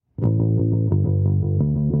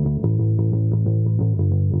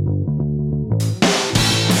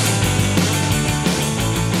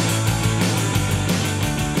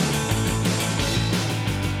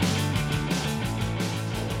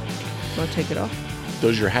take it off.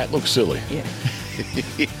 Does your hat look silly? Yeah.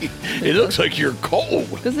 It looks like you're cold.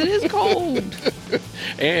 Because it is cold.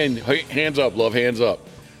 And hey, hands up, love, hands up.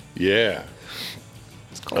 Yeah.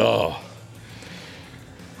 It's cold. Oh.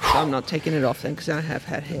 So I'm not taking it off then because I have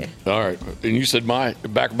had hair. All right. And you said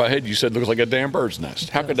back of my head, you said it looks like a damn bird's nest.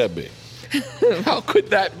 How could that be? How could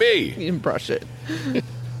that be? You didn't brush it.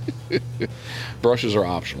 Brushes are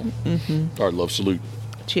optional. All right, love, salute.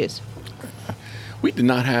 Cheers. We did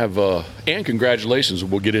not have, and congratulations,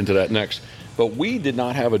 we'll get into that next, but we did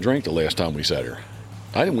not have a drink the last time we sat here.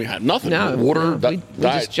 We had nothing. No. Water, We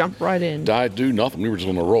just jumped right in. Diet, do nothing. We were just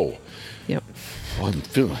on a roll. Yep. I'm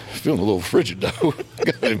feeling a little frigid, though. I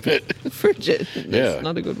gotta admit. Frigid. That's Yeah.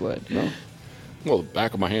 not a good word. No. Well, the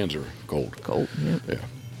back of my hands are cold. Cold, yep. Yeah.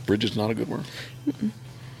 Frigid's not a good word.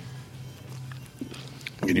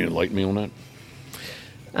 Can you enlighten me on that?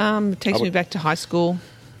 It takes me back to high school.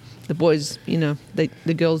 The boys,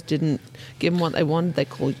 the girls didn't give them what they wanted. They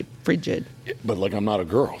call you frigid. Yeah, but like I'm not a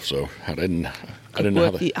girl, so I didn't know how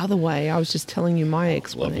Work the other way. I was just telling you my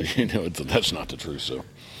explanation. That's not the truth. So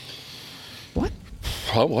What?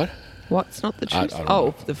 what? What's not the truth? I don't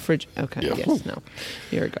know. The fridge. Okay, Yeah. yes, no.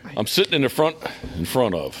 You're a guy. I'm sitting in front of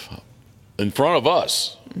us.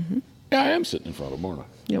 Mm-hmm. Yeah, I am sitting in front of Marna.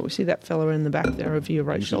 Yeah, we see that fella in the back there over your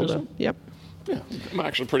right You see this shoulder. one? Yep. Yeah, I'm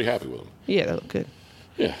actually pretty happy with them. Yeah, they look good.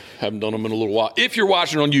 Yeah, haven't done them in a little while. If you're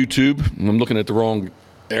watching on YouTube, I'm looking at the wrong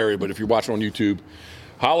area, but if you're watching on YouTube,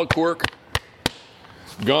 Holocork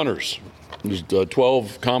Gunners. There's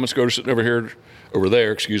 12 common scoters sitting over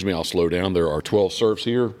there. Excuse me, I'll slow down. There are 12 surfs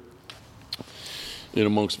here in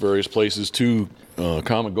amongst various places. 2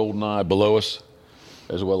 common goldeneye below us,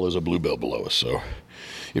 as well as a bluebell below us. So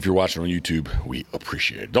if you're watching on YouTube, we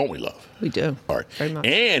appreciate it. Don't we, love? We do. All right. Very much.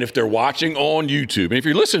 And if they're watching on YouTube, and if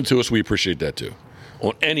you're listening to us, we appreciate that too.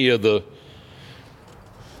 On any of the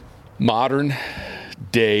modern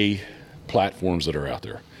day platforms that are out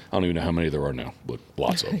there. I don't even know how many there are now, but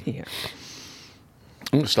lots of them. Yeah.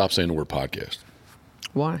 I'm going to stop saying the word podcast.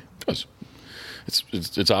 Why? Because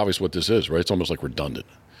it's obvious what this is, right? It's almost like redundant.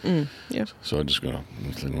 Yeah. So I'm just going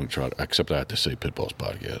to try to, except I have to say Pitboss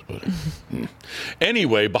podcast. But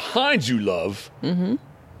anyway, behind you, love,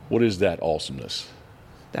 what is that awesomeness?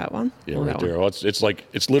 That one? Yeah, Or right that there. one?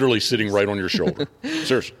 It's literally sitting right on your shoulder.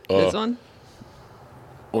 Seriously. This one?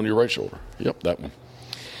 On your right shoulder. Yep, that one.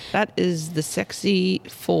 That is the sexy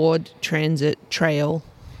Ford Transit Trail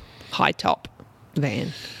high top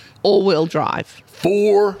van. All-wheel drive.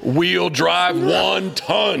 4-wheel drive, 1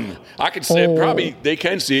 ton. I could say probably they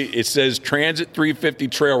can see it. It says Transit 350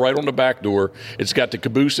 Trail right on the back door. It's got the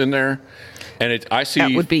caboose in there, and I see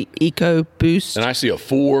That would be Eco Boost. and I see a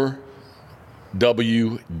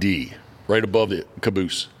 4WD right above the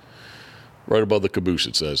caboose. Right above the caboose,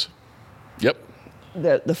 it says. Yep.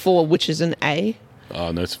 The 4, which is an A.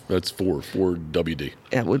 That's 4WD.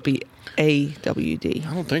 That would be AWD.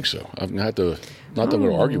 I don't think so. I have to. Not that I'm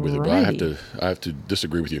going to argue with you, but I have to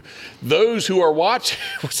disagree with you. Those who are watching,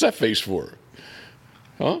 what's that face for?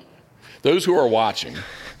 Huh? Those who are watching, You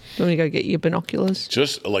want to go get your binoculars?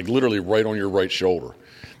 just like literally right on your right shoulder.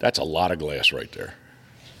 That's a lot of glass right there.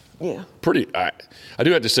 Yeah. Pretty. I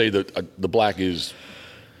do have to say that the black is.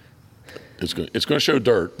 It's going to show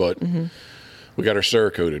dirt, but we got our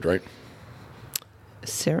Cerakoted, right?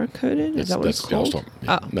 Cerakoted? Is that what it's Yeah, I was called? talking-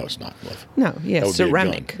 yeah. Oh. No, it's not. Love. No, yeah, That would be a gun.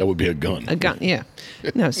 ceramic. That would be a gun. A gun, yeah.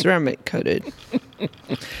 No, ceramic coated.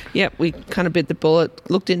 Yep, we kind of bit the bullet,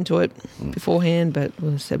 looked into it beforehand, but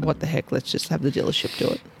we said, what the heck, let's just have the dealership do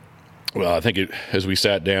it. Well, I think as we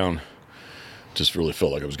sat down, just really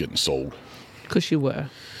felt like I was getting sold. Because you were.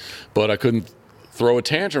 But I couldn't throw a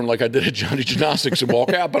tantrum like I did at Johnny Gymnastics and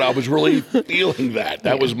walk out, but I was really feeling that.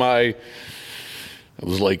 That was I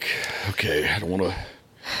was like, okay, I don't want to.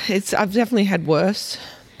 I've definitely had worse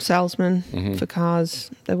salesmen for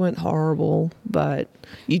cars. They weren't horrible, but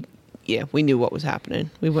we knew what was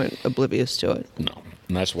happening. We weren't oblivious to it. No.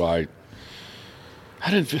 And that's why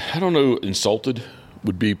I don't know, insulted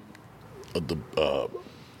would be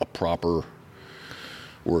a proper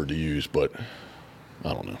word to use, but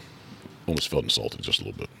I don't know. Almost felt insulted just a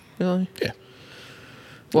little bit. Really? Yeah.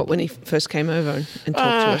 What, when he first came over and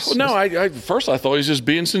talked to us? No, first I thought he was just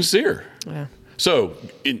being sincere. Yeah. So,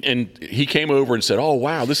 and he came over and said, "Oh,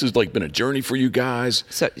 wow, this has like been a journey for you guys."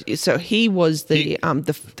 So he was the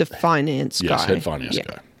finance guy. Yes, head finance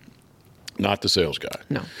guy, not the sales guy.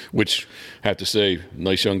 No. Which, I have to say,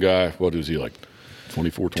 nice young guy. What is he like?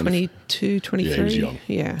 24, 22, 23? Yeah, he was young.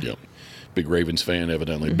 Yeah. Yep. Big Ravens fan,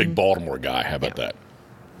 evidently. Big Baltimore guy. How about that?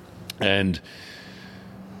 And,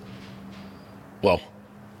 well,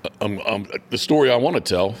 the story I want to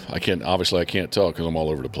tell, I can't tell because I'm all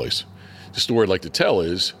over the place. The story I'd like to tell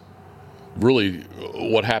is really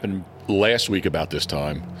what happened last week about this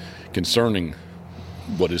time concerning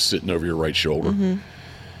what is sitting over your right shoulder. Mm-hmm.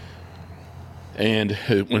 And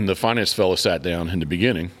when the finance fellow sat down in the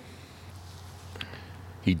beginning,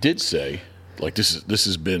 he did say, like, this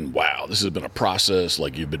has been a process.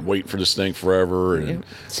 Like, you've been waiting for this thing forever. And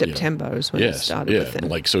September is when it started with him.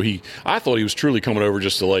 Like, so I thought he was truly coming over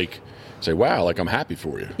just to, like, say, wow, like, I'm happy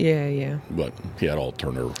for you. Yeah, yeah. But he had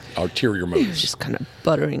ulterior motives. He was just kind of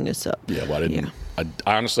buttering us up. Yeah, well, I didn't. Yeah.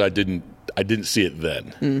 I honestly didn't see it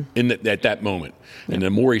then at that moment. Yeah. And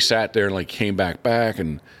the more he sat there and, like, came back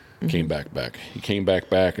and came back. He came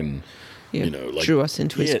back and, like, drew us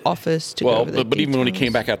into his office to go over the but even when he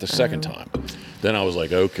came back out the second time, then I was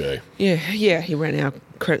like, okay. Yeah, he ran our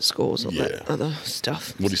credit scores, all that other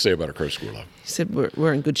stuff. What did he say about our credit score, love? He said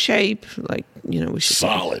we're in good shape. Like, we should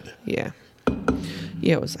solid. Yeah,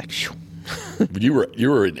 it was like, phew. But you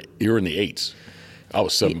were in the 8s. I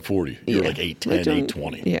was 740. You were like 810,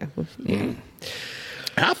 820. Yeah. Mm.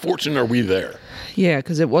 How fortunate are we there? Yeah,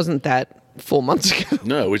 because it wasn't that 4 months ago.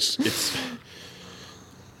 No, it's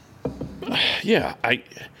yeah.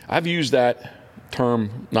 I've used that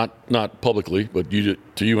term not publicly, but to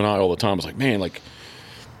you and I all the time. It's like, man, like,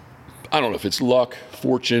 I don't know if it's luck,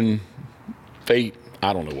 fortune, fate.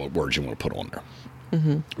 I don't know what words you want to put on there.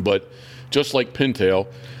 Mm-hmm. But just like Pintail,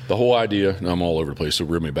 the whole idea. And I'm all over the place, so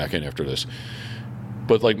reel me back in after this.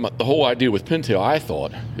 But like the whole idea with Pintail, I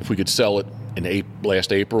thought if we could sell it in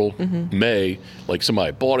last April, May, like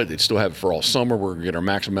somebody bought it, they'd still have it for all summer. We're gonna get our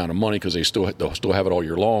maximum amount of money because they'll still have it all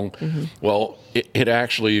year long. Mm-hmm. Well, it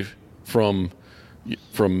actually from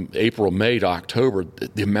April, May to October,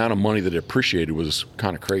 the amount of money that it appreciated was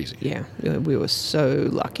kind of crazy. Yeah, we were so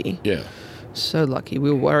lucky. Yeah. So lucky.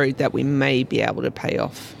 We were worried that we may be able to pay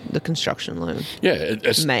off the construction loan. Yeah.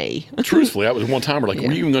 Truthfully, that was one time we're like, are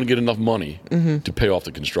we even going to get enough money to pay off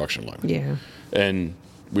the construction loan? Yeah. And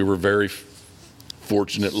we were very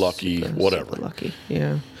fortunate, lucky, whatever. Super lucky,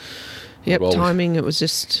 yeah. Yep, timing, it was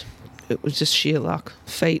just sheer luck.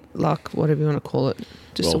 Fate, luck, whatever you want to call it.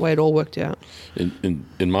 Just the way it all worked out. In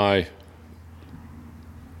my,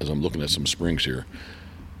 as I'm looking at some springs here,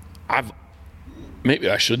 maybe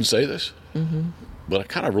I shouldn't say this, but I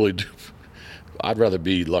kind of really do. I'd rather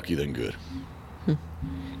be lucky than good,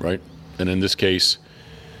 right? And in this case,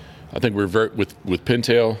 I think we're with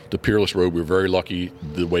Pintail, the Peerless Road, we're very lucky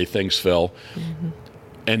the way things fell,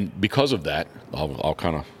 and because of that, I'll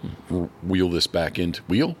kind of wheel this back into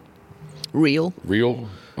real.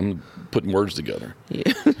 I'm putting words together.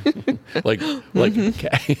 Yeah. like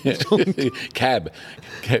cab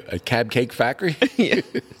cake factory. Yeah.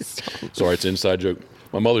 Sorry, it's an inside joke.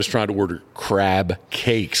 My mother's trying to order crab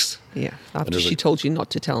cakes. Yeah. After she told you not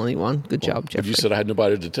to tell anyone. Good job, Jeffrey. But you said I had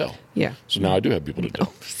nobody to tell. Yeah. So now I do have people to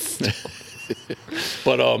tell.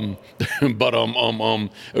 But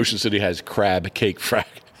Ocean City has crab cake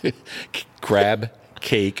factory.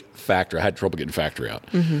 I had trouble getting factory out.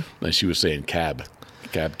 And she was saying cab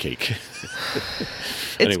cake.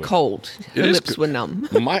 It's cold. Her lips were numb.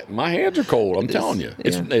 My hands are cold. I'm telling you.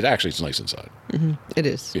 It's nice inside. It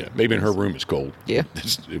is. Yeah, maybe in her room it's cold. Yeah.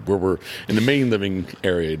 Where we're in the main living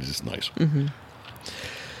area, it's just nice.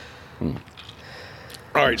 All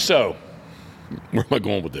right, so where am I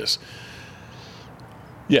going with this?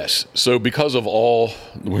 Yes, so because of all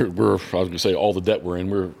I was going to say all the debt we're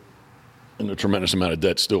in a tremendous amount of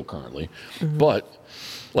debt still currently, but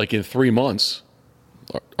like in 3 months.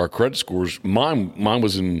 Our credit scores. Mine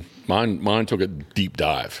took a deep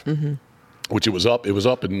dive, which it was up in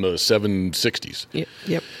the 760s.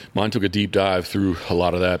 Yep. Mine took a deep dive through a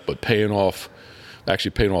lot of that, but paying off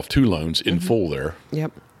 2 loans in full there.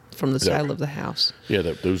 Yep. From the sale of the house. Yeah,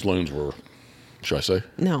 those loans were. Should I say?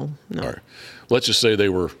 No. All right. Let's just say they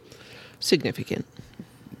were significant.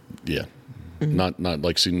 Yeah. Not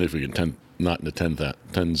like significant. Not in the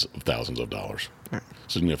tens of thousands of dollars. Right.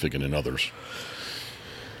 Significant in others.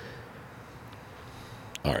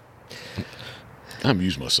 All right. I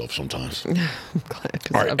amuse myself sometimes. I'm glad.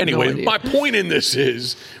 All right. Anyway, my point in this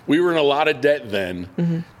is we were in a lot of debt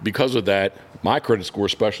then. Because of that, my credit score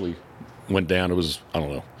especially went down. It was, I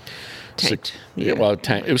don't know. Tanked. It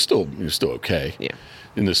was still okay. Yeah.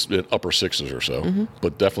 In this upper 6s or so,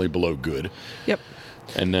 but definitely below good. Yep.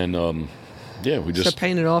 And then, we just. So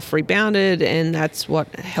paying it off, rebounded, and that's what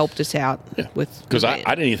helped us out with. Because I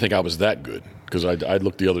didn't even think I was that good. Because I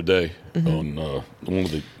looked the other day on one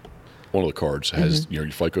of the cards has your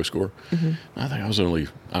FICO score. I think I was only,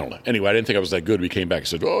 I don't know. Anyway, I didn't think I was that good. We came back and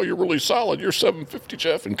said, "Oh, you're really solid. You're 750,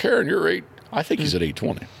 Jeff, and Karen, you're 8." I think he's at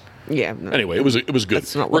 820. Yeah. No, anyway, it was good.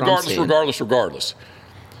 That's not what I'm saying. Regardless.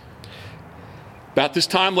 About this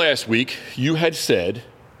time last week, you had said,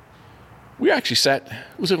 we actually sat,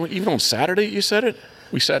 was it even on Saturday you said it?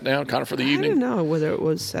 We sat down kind of for the evening? I don't know whether it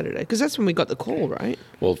was Saturday, because that's when we got the call, right?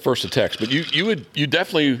 Well, first the text, but you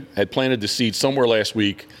definitely had planted the seed somewhere last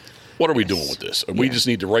week. What are we doing with this? We just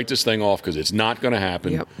need to write this thing off because it's not going to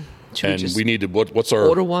happen. Yep. And we need to, what's our...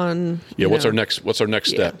 Order one. Yeah, what's our next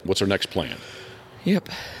step? What's our next plan? Yep.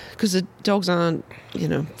 Because the dogs aren't,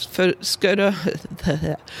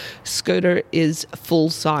 Skoda is full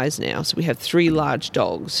size now. So we have 3 large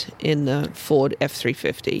dogs in the Ford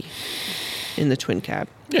F350 in the twin cab.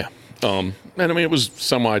 Yeah. And I mean, it was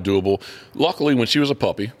semi-doable. Luckily, when she was a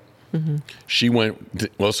puppy, she went,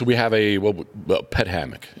 so we have a pet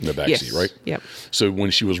hammock in the back seat, right? Yep. So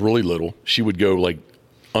when she was really little, she would go like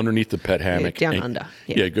underneath the pet hammock. Down under.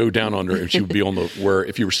 Yeah, go down under, and she would be on where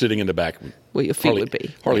if you were sitting in the back. Where your feet would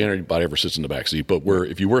be. Hardly anybody ever sits in the back seat, but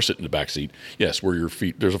if you were sitting in the back seat, yes, where your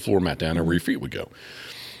feet, there's a floor mat down there where your feet would go.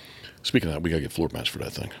 Speaking of that, we got to get floor mats for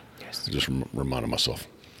that thing. Yes. Just reminded myself.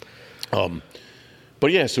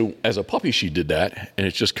 But yeah, so as a puppy, she did that, and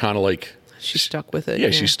it's just kind of like... She's stuck with it. Yeah,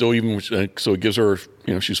 she's still so it gives her,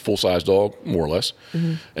 she's a full-size dog, more or less.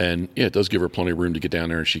 And yeah, it does give her plenty of room to get down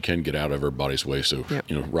there, and she can get out of everybody's way. So,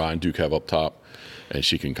 Ryan Duke have up top, and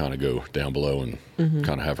she can kind of go down below and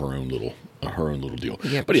kind of have her own little deal.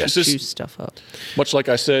 Yeah, but yes, she chews stuff up. Much like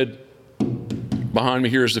I said, behind me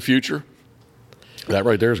here is the future. That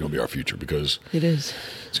right there is going to be our future because it is.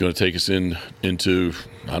 It's going to take us into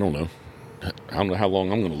I don't know how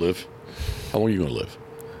long I'm going to live. How long are you going to live?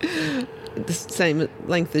 The same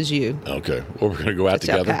length as you. Okay. Well, we're going to go out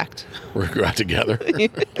together. Our pact. We're going to go out together.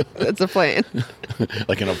 That's a plan.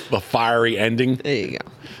 Like in a fiery ending. There you go.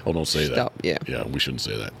 Oh, don't say Stop. that. Yeah, we shouldn't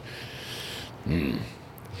say that.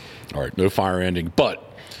 All right, no fire ending.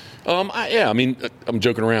 But, I mean, I'm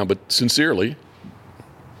joking around, but sincerely,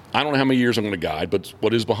 I don't know how many years I'm going to guide, but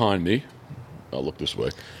what is behind me, I'll look this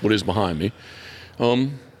way, what is behind me,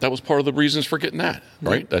 that was part of the reasons for getting that,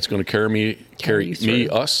 right? That's going to carry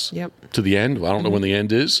us to the end. I don't know when the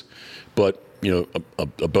end is, but,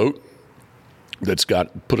 a boat that's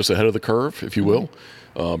put us ahead of the curve, if you will,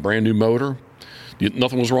 brand new motor.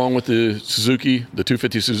 Nothing was wrong with the Suzuki, the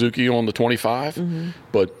 250 Suzuki on the 25,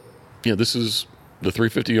 but, this is the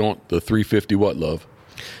 350 on the 350 what, love?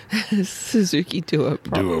 Suzuki Duo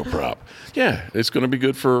Prop. Yeah, it's going to be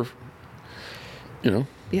good for, I don't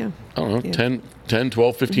know, 10,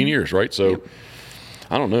 12, 15 years, right? So,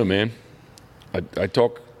 I don't know, man.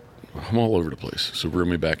 I'm all over the place, so reel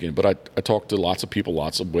me back in. But I talk to lots of people,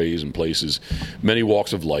 lots of ways and places, many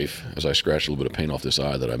walks of life, as I scratch a little bit of paint off this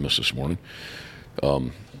eye that I missed this morning.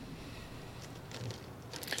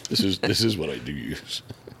 This is what I do use.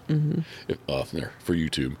 There, for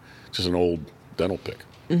YouTube. It's just an old dental pick.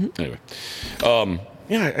 Anyway. I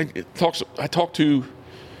talk to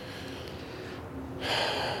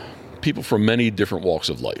people from many different walks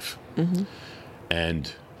of life.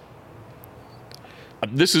 And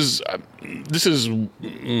this is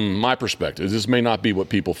my perspective. This may not be what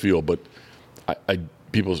people feel, but I'm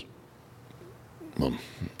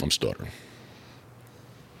stuttering.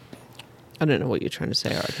 I don't know what you're trying to say.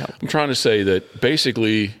 All right, help. I'm trying to say that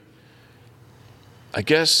basically, I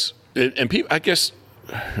guess, oh,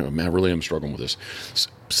 man, I really am struggling with this.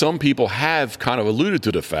 Some people have kind of alluded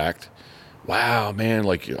to the fact, wow, man,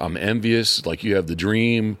 like I'm envious. Like you have the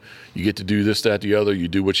dream, you get to do this, that, the other. You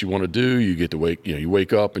do what you want to do. You get to you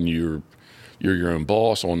wake up and you're your own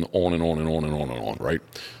boss on and on and on and on and on, right?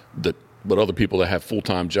 But other people that have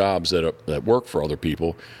full-time jobs that work for other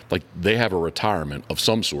people, like they have a retirement of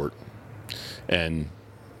some sort. And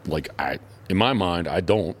like in my mind, I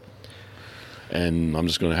don't. And I'm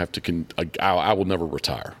just going to have to, I will never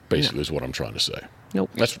retire, basically, is what I'm trying to say. Nope.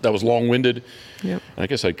 That was long-winded. Yep. And I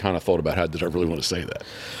guess I kind of thought about how did I really want to say that.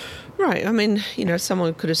 Right. I mean,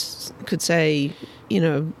 someone could say,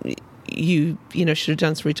 you should have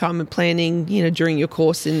done some retirement planning, during your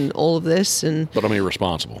course in all of this. But I'm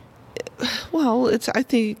irresponsible. Well, I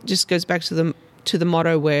think it just goes back to the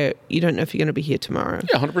motto where you don't know if you're going to be here tomorrow.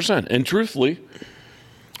 Yeah, 100%. And truthfully,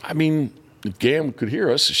 I mean, if Gam could hear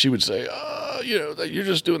us, she would say, that you're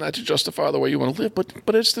just doing that to justify the way you want to live.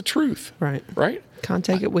 But it's the truth. Right. Right? Can't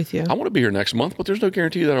take it with you. I want to be here next month, but there's no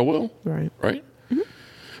guarantee that I will. Right. Right? Mm-hmm.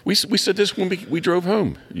 We said this when we drove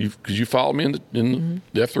home because you followed me in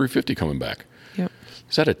the F350 coming back. Yep.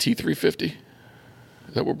 Is that a T-350? Is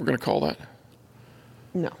that what we're going to call that?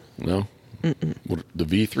 No. No? What, the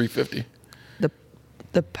V350?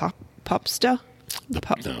 The Popster? No,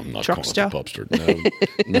 I'm not Truckster? calling it the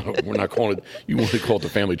Pupster. No, we're not calling it. You want to call it the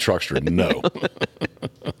family truckster? No.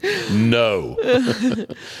 No.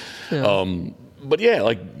 No. But yeah,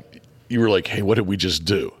 like you were like, hey, what did we just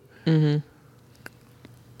do? Mm-hmm.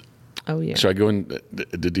 Oh, yeah. Should I go into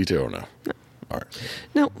detail or no? All right.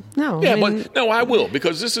 No. Yeah, I mean, but no, I will,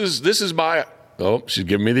 because this is my. Oh, she's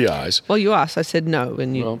giving me the eyes. well, you asked. I said no,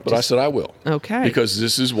 and you. Well, but I said I will. Okay. Because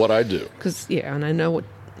this is what I do. Because and I know what.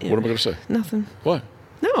 What am I going to say? Nothing. What?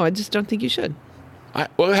 No, I just don't think you should.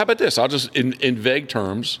 Well, how about this? I'll just in vague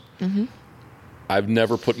terms. Mm-hmm. I've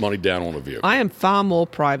never put money down on a vehicle. I am far more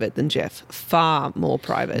private than Jeff. Far more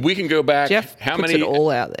private. We can go back. Jeff puts it all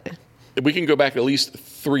out there. We can go back at least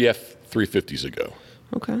 3 F-350s ago.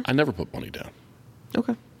 Okay. I never put money down.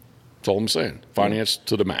 Okay. That's all I'm saying. Finance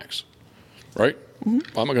to the max. Right?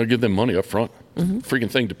 Mm-hmm. I'm not going to give them money up front. Mm-hmm.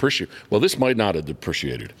 Freaking thing depreciate. Well, this might not have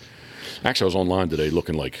depreciated. Actually, I was online today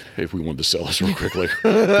looking like, hey, if we wanted to sell this real quickly.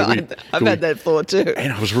 I've had that thought too.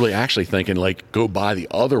 And I was really actually thinking, like, go buy the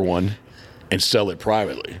other one and sell it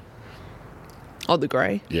privately. Oh, the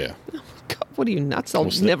grey? Yeah. Oh, God, what are you, nuts? I'll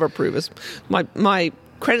never approve this. My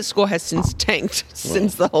credit score has since tanked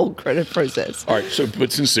since the whole credit process. All right,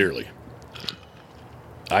 but sincerely,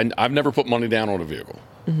 I've never put money down on a vehicle.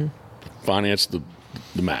 Mm-hmm. Finance the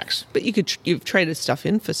max. But you've traded stuff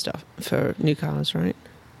in for new cars, right?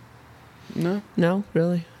 No. No,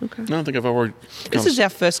 really? Okay. No, I don't think I've ever. This is our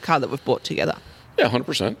first car that we've bought together. Yeah,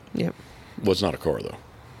 100%. Yep. Well, it's not a car though.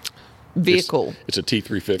 Vehicle. It's a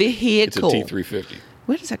T-350. Vehicle. It's a T-350.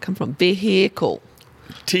 Where does that come from? Vehicle.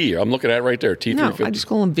 I'm looking at it right there. T-350. No, I just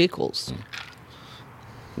call them vehicles.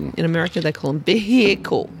 In America, they call them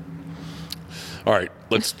vehicle. All right,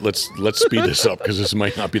 let's speed this up, because this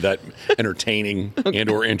might not be that entertaining and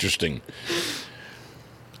or interesting.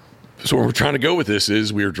 So where we're trying to go with this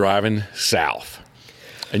is we were driving south,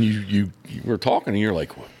 and you were talking, and you're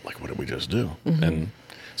like, what did we just do? Mm-hmm. And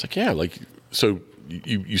it's like, yeah, like, so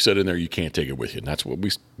you said in there you can't take it with you, and that's what we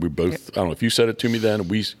both. Yep. I don't know if you said it to me then.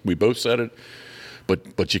 We both said it,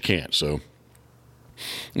 but you can't. So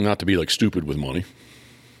not to be like stupid with money.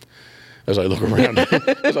 As I look around,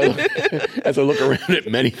 as I look around at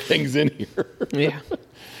many things in here, yeah,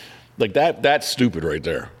 like that's stupid right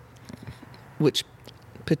there. Which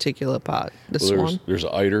particular part? The swan. There's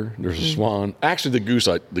an eider. There's a swan. Actually,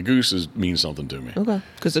 the goose means something to me. Okay,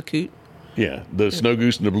 because the coot. Yeah, the snow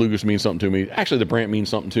goose and the blue goose means something to me. Actually, the brant means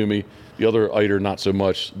something to me. The other eider, not so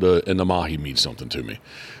much. And the mahi means something to me.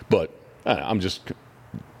 But I'm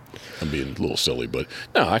being a little silly. But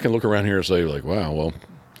no, I can look around here and say like, wow, well.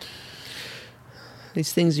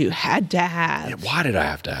 These things you had to have. Yeah, why did I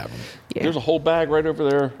have to have them? Yeah. There's a whole bag right over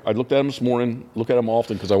there. I looked at them this morning. Look at them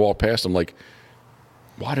often because I walk past them. Like,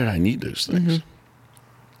 why did I need those things?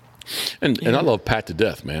 Mm-hmm. And I love Pat to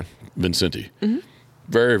death, man. Vincenti,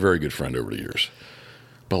 very very good friend over the years.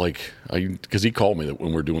 But like, because he called me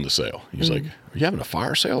when we were doing the sale. He's like, "Are you having a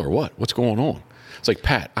fire sale or what? What's going on?" It's like,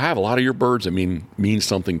 Pat, I have a lot of your birds that mean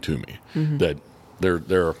something to me. That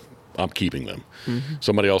they're. I'm keeping them.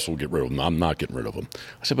 Somebody else will get rid of them. I'm not getting rid of them.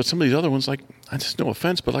 I said, but some of these other ones, like, I just no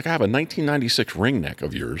offense, but like I have a 1996 ring neck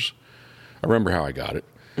of yours. I remember how I got it,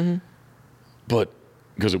 but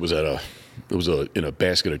because it was in a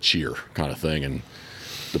basket of cheer kind of thing, and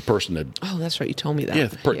the person that that's right, you told me that. Yeah,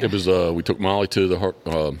 it was. We took Molly to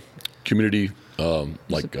the community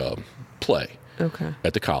play. Okay.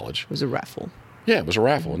 At the college. It was a raffle. Yeah, it was a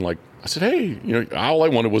raffle, and like I said, hey, all I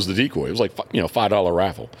wanted was the decoy. It was like $5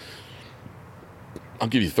 raffle. I'll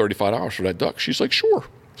give you $35 for that duck. She's like, sure.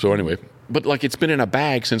 So anyway, but like it's been in a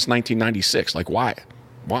bag since 1996. Like why?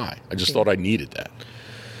 I just thought I needed that.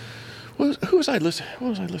 What was I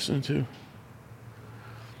listening to?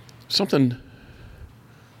 Something.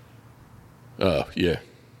 Yeah. It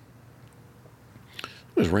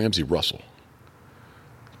was Ramsey Russell.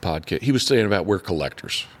 Podcast. He was saying about we're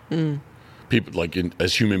collectors. People like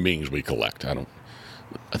as human beings we collect. I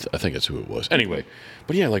think that's who it was. Anyway,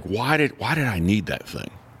 but yeah, like why did I need that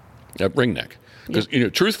thing, that ring neck? Because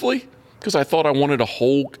truthfully, because I thought I wanted a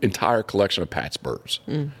whole entire collection of Pat's birds.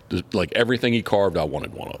 Like everything he carved, I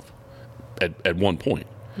wanted one of. At one point.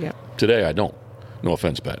 Yeah. Today I don't. No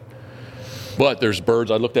offense, Pat. But there's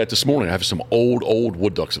birds I looked at this morning. I have some old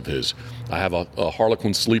wood ducks of his. I have a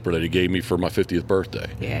Harlequin sleeper that he gave me for my 50th birthday.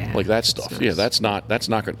 Yeah, like that stuff. Nice. Yeah, that's not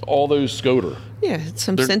good. All those Scoter. Yeah, it's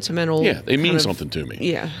some sentimental. Yeah, they mean something to me.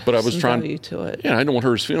 Yeah, but I was trying value to it. Yeah, I don't want to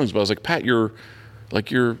hurt his feelings, but I was like, Pat,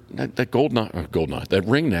 that gold knot, that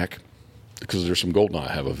ring neck, because there's some gold knot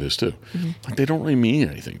I have of his too. Like they don't really mean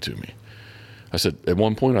anything to me. I said at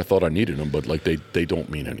one point I thought I needed them, but like they don't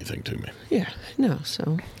mean anything to me. Yeah, no.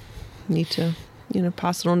 So need to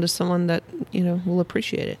pass it on to someone that will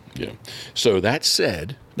appreciate it. Yeah. So that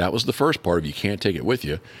said, that was the first part of you can't take it with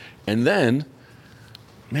you, and then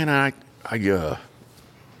man,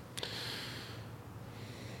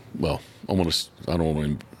 well, I don't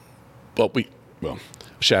want to, well,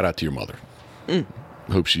 shout out to your mother.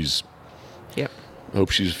 Hope she's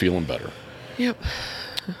feeling better. Yep.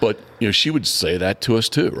 But, she would say that to us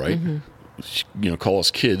too, right? Call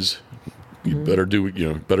us kids. You better do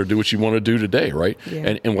what you want to do today, right?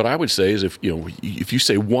 Yeah. And what I would say is if you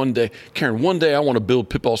say one day, Karen, one day I want to build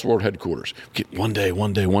Pitboss World headquarters. One day.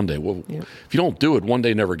 Well, if you don't do it, one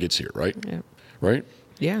day never gets here, right? Yep. Right?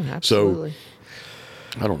 Yeah, absolutely. So,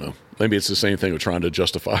 I don't know. Maybe it's the same thing with trying to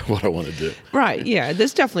justify what I want to do. Right, yeah.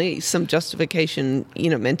 There's definitely some justification,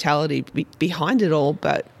 mentality behind it all,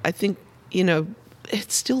 but I think,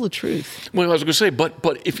 it's still the truth. Well, I was going to say, but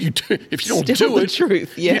if you don't still do the it,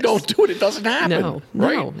 truth, yes. You don't do it, it doesn't happen. No,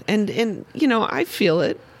 right? no. And I feel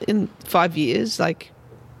it in 5 years, like,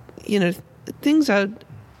 things are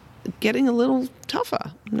getting a little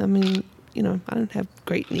tougher. I mean, I don't have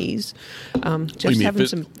great knees. Just having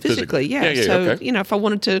some physically, yeah. So, okay. If I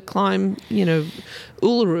wanted to climb,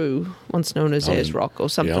 Uluru, once known as Ayers Rock, or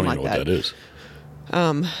something I don't like know what that is.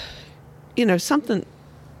 Something.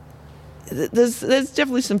 There's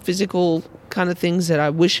definitely some physical kind of things that I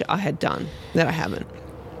wish I had done that I haven't.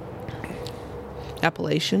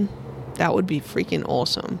 Appalachian, that would be freaking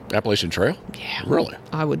awesome. Appalachian Trail? Yeah. Really?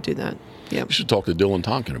 I would do that. Yeah. You should talk to Dylan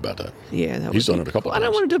Tonkin about that. Yeah. He's done it a couple of times. I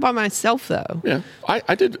don't want to do it by myself, though. Yeah.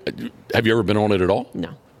 I did. Have you ever been on it at all?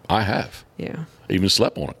 No. I have. Yeah. I even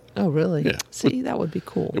slept on it. Oh, really? Yeah. See, that would be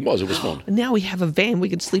cool. It was fun. And now we have a van. We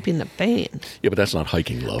could sleep in the van. Yeah, but that's not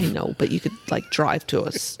hiking, love. I know, but you could drive to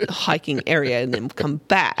a hiking area and then come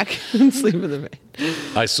back and sleep in the van.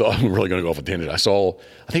 I'm really going to go off a tangent. I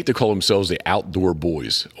think they call themselves the Outdoor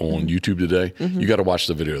Boys on YouTube today. You got to watch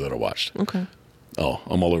the video that I watched. Okay. Oh,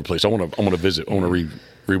 I'm all over the place. I want to visit. I want to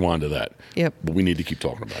rewind to that. Yep. But we need to keep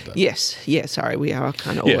talking about that. Yes. Yeah. Sorry, we are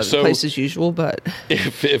kind of all over the place as usual, but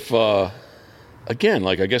if again,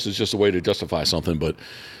 I guess it's just a way to justify something, but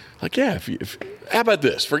if how about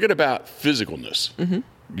this? Forget about physicalness.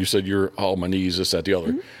 You said my knees, this, that, the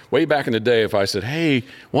other. Way back in the day, if I said, hey,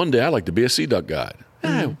 one day I'd like to be a sea duck guide.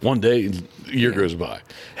 One day, a year goes by.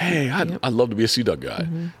 Hey, I'd love to be a sea duck guide.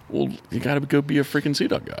 Well, you got to go be a freaking sea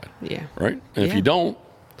duck guide. Yeah. Right? And if you don't,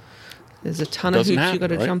 there's a ton of hoops you got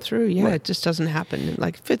to jump through. Yeah, It just doesn't happen.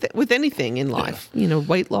 Like with anything in life,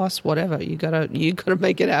 weight loss, whatever, you gotta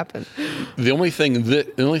make it happen. The only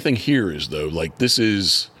thing here is though, this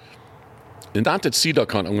is, and not that sea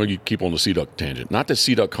duck hunting. I'm going to keep on the sea duck tangent. Not that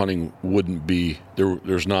sea duck hunting wouldn't be there.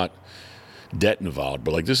 There's not debt involved,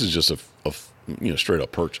 but this is just a straight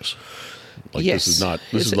up purchase. Yes.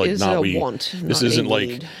 This isn't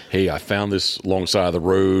like, hey, I found this alongside of the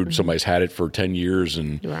road. Somebody's had it for 10 years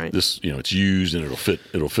and this, it's used and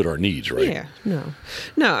it'll fit our needs, right? Yeah.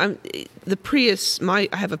 No. The Prius, I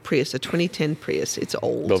have a Prius, a 2010 Prius. It's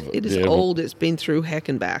old. It is old. It's been through heck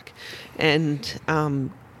and back. And,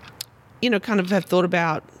 kind of have thought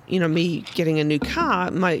about, me getting a new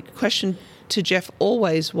car. My question to Jeff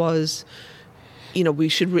always was, we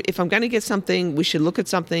should, if I'm going to get something, we should look at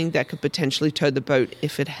something that could potentially tow the boat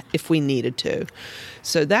if we needed to.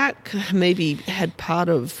 So that maybe had part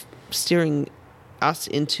of steering us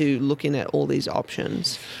into looking at all these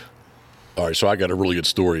options. All right, so I got a really good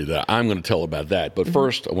story that I'm going to tell about that. But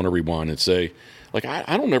first, I want to rewind and say,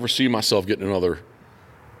 I don't ever see myself getting another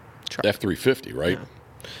truck. F350, right?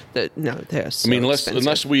 No, they're so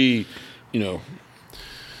unless we,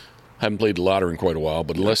 haven't played the lottery in quite a while,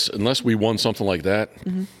 but unless we won something like that,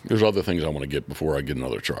 there's other things I want to get before I get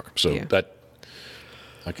another truck. So that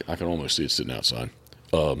I can almost see it sitting outside.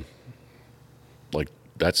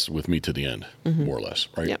 That's with me to the end, more or less,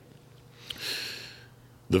 right? Yep.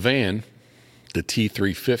 The van, the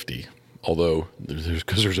T-350, although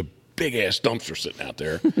there's a big ass dumpster sitting out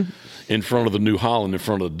there in front of the New Holland, in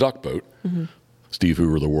front of the duck boat. Steve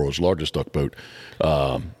Hoover, the world's largest duck boat.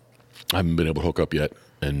 I haven't been able to hook up yet.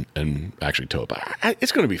 And actually tow it, but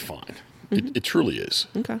it's going to be fine. It truly is.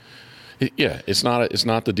 Okay. It's not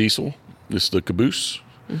the diesel. It's the caboose,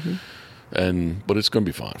 but it's going to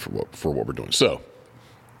be fine for what we're doing. So,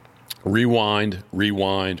 rewind.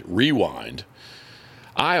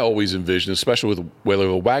 I always envisioned, especially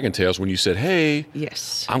with wagon tails, when you said, "Hey,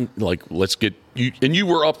 yes, I'm let's get you," and you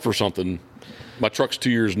were up for something. My truck's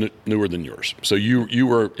 2 years newer than yours, so you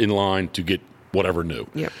were in line to get whatever new.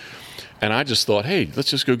 Yep. And I just thought, hey,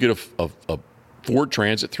 let's just go get a Ford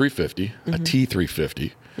Transit 350, a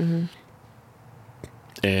T-350.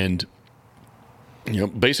 And,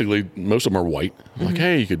 basically most of them are white. Like,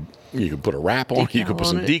 hey, you could put a wrap on it. You could put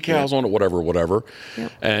some decals on it, whatever.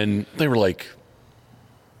 Yep. And they were like,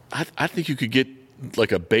 I think you could get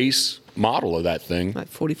a base model of that thing. Like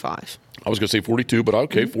 45. I was going to say 42, but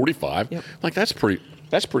okay, 45. Yep. Like that's pretty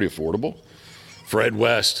affordable. Fred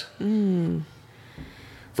West.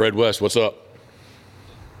 Fred West, what's up?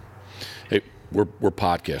 Hey, we're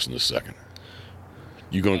podcasting this second.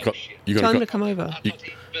 You going to come? Tell him to come over.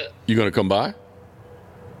 You going to come by?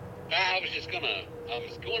 I was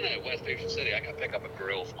going to West Station City. I got to pick up a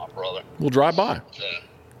grill for my brother. We'll drive by.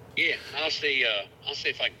 Yeah, I'll see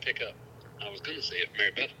if I can pick up. I was going to see if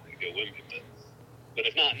Mary Beth would go with me, but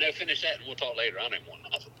if not, no, finish that and we'll talk later. I don't want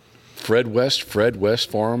nothing. Fred West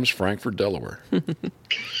Farms, Frankfort, Delaware. All right,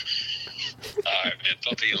 man.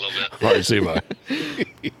 Talk to you a little bit. All right, see you, bye.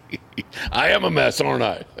 I am a mess, aren't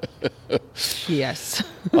I? Yes.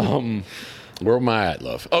 Where am I at,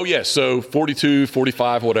 love? Oh, yeah, so 42,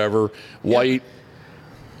 45, whatever, white.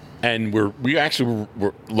 And we're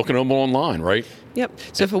looking at them online, right? Yep.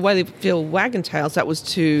 So for Whaleyville Wagon Tails, that was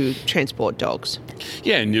to transport dogs.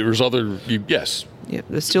 Yeah, and there's yes. Yeah,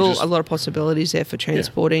 there's still a lot of possibilities there for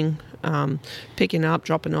transporting, picking up,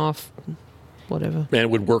 dropping off, whatever. And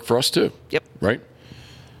it would work for us too. Yep. Right?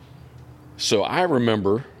 So I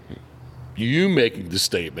remember you making the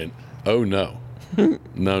statement, oh, no.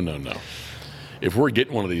 No. If we're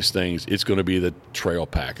getting one of these things, it's going to be the trail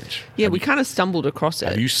package. Yeah, we kind of stumbled across it.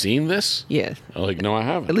 Have you seen this? Yeah. I'm like, no, I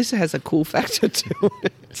haven't. At least it has a cool factor to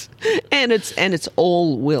it. and it's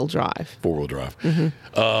all-wheel drive. 4-wheel drive.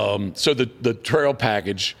 So the trail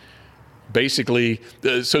package, basically,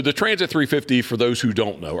 so the Transit 350, for those who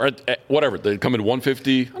don't know, or whatever, they come in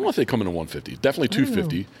 150. I don't know if they come in a 150. Definitely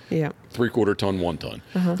 250. Yeah. 3/4 ton, 1 ton.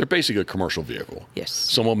 They're basically a commercial vehicle. Yes.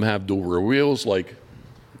 Some of them have dual rear wheels, like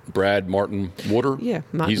Brad Martin Water. Yeah,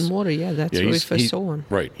 Martin Water. Yeah, that's where we first saw one.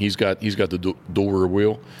 Right. He's got the dual rear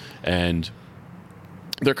wheel, and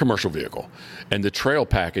they're a commercial vehicle. And the trail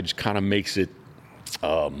package kind of makes it, I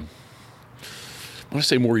want to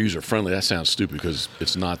say more user friendly. That sounds stupid because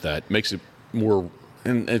it's not that. It makes it more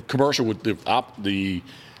and commercial with the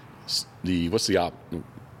what's the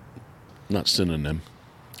not synonym.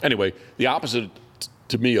 Anyway, the opposite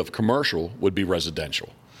to me of commercial would be residential.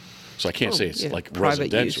 So I can't say it's like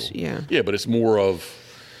private residential. Use, yeah, but it's more of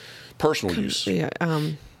personal use. Yeah.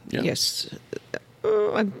 Yes.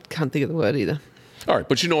 I can't think of the word either. All right,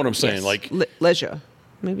 but you know what I'm saying, Yes. like leisure,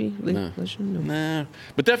 maybe leisure. No. Nah,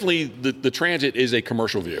 but definitely the Transit is a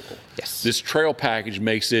commercial vehicle. Yes. This trail package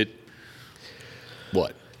makes it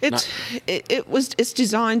what? It's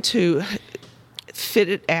designed to fit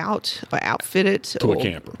it out or outfit it to a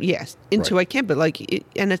camper. Yes, into a camper.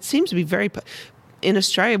 And it seems to be very. In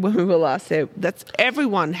Australia, when we were last there,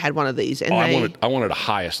 everyone had one of these. And I wanted a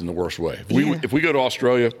highest in the worst way. If we go to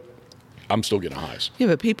Australia, I'm still getting a highest. Yeah,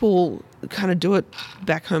 but people kind of do it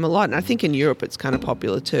back home a lot. And I think in Europe it's kind of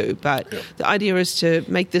popular too. But the idea is to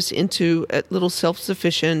make this into a little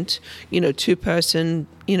self-sufficient, 2-person,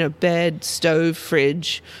 bed, stove,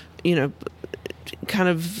 fridge, kind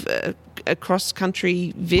of a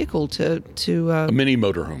cross-country vehicle to a mini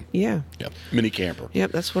motorhome. Yeah. Yep. Mini camper.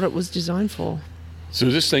 Yep, that's what it was designed for. So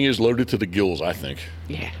this thing is loaded to the gills, I think.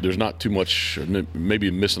 Yeah. There's not too much, maybe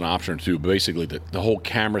miss an option or two, but basically the whole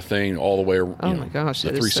camera thing all the way around. Oh, my gosh,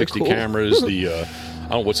 the that is 360 so cool. cameras, I don't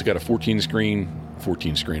know, what's it got, a 14-inch screen,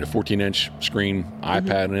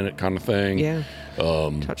 iPad in it kind of thing. Yeah.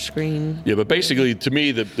 Touch screen. Yeah, but basically, to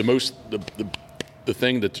me, the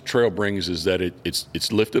thing that the trail brings is that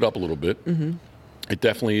it's lifted up a little bit. Mm-hmm. It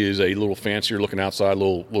definitely is a little fancier looking outside,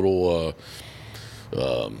 little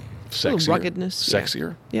sexier, ruggedness,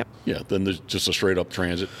 sexier. Yep. Yeah. Than there's just a straight up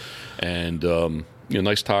Transit, and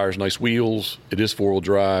nice tires, nice wheels. It is 4-wheel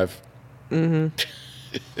drive. Mm-hmm.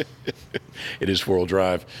 It is 4-wheel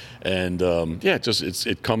drive, and it's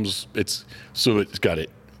got a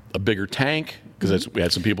bigger tank. Because we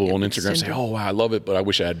had some people on Instagram say, "Oh, wow, I love it, but I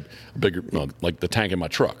wish I had a bigger, like the tank in my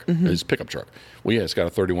truck, his pickup truck." Well, yeah, it's got a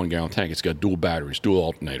 31-gallon tank. It's got dual batteries,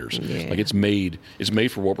 dual alternators. Yeah. Like it's made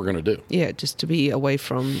for what we're going to do. Yeah, just to be away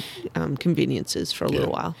from conveniences for a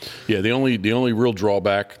little while. Yeah, the only real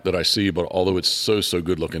drawback that I see, but although it's so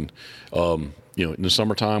good looking, in the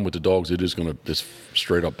summertime with the dogs, it's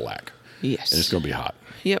straight up black. Yes, and it's going to be hot.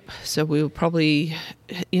 Yep. So we'll probably,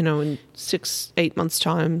 in 6-8 months'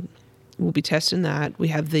 time, we'll be testing that. We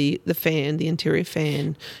have the fan, the interior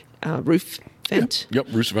fan, roof vent. Yep,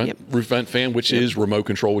 roof vent fan, which is remote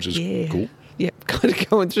control, which is cool. Yep, kind of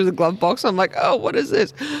going through the glove box. I'm like, oh, what is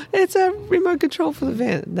this? It's a remote control for the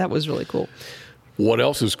van. That was really cool. What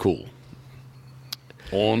else is cool?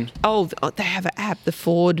 They have an app, the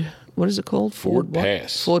Ford, what is it called? Ford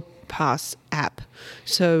Pass. Ford Pass app.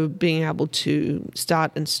 So being able to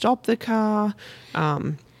start and stop the car,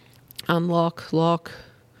 unlock, lock,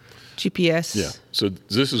 GPS. Yeah. So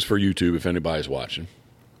this is for YouTube if anybody's watching.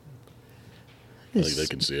 I think they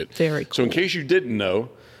can see it. Very cool. So in case you didn't know,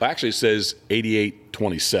 actually it says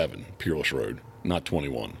 88-27 Peerless Road, not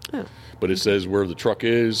 21. Oh. But it says where the truck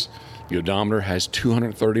is. The odometer has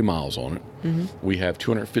 230 miles on it. Mm-hmm. We have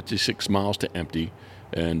 256 miles to empty,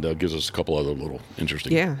 and gives us a couple other little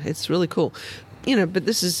interesting. Yeah, it's really cool. But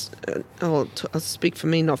this is, I'll speak for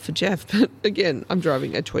me, not for Jeff, but again, I'm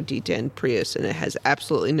driving a 2010 Prius, and it has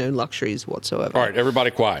absolutely no luxuries whatsoever. All right,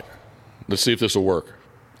 everybody quiet. Let's see if this will work.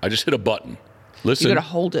 I just hit a button. Listen. You got to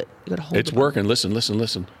hold it. It's working.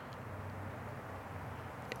 Listen.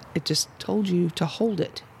 It just told you to hold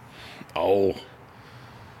it. Oh.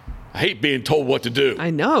 I hate being told what to do.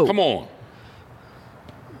 I know. Come on.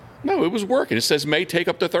 No, it was working. It says may take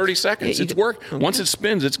up to 30 seconds. It's work. Okay. Once it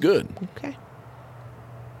spins, it's good. Okay.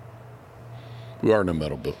 We are in the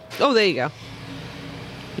metal bill. Oh, there you go.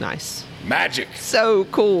 Nice. Magic. So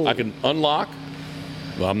cool. I can unlock.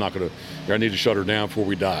 Well, I'm not going to. I need to shut her down before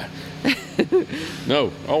we die.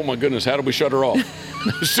 No. Oh, my goodness. How do we shut her off?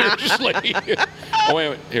 Seriously. Oh,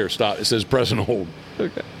 wait. Here, stop. It says press and hold.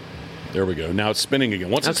 Okay. There we go. Now it's spinning again.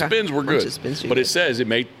 Once it spins, we're good. But it says it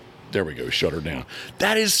may. There we go. Shut her down.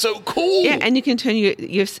 That is so cool. Yeah, and you can turn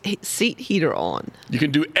your seat heater on. You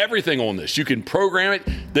can do everything on this. You can program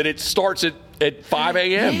it that it starts at 5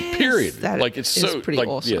 a.m. Yes, period. That like it's so pretty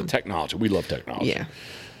awesome. Yeah, technology. We love technology. Yeah.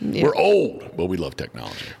 We're old, but we love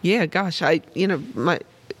technology. Yeah, gosh, my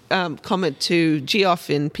comment to Geoff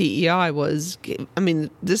in PEI was,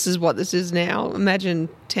 this is what this is now. Imagine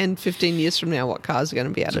 10, 15 years from now what cars are going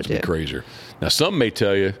to be able to do. It's crazier. Now, some may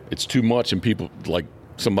tell you it's too much and people, like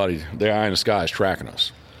somebody, the eye in the sky is tracking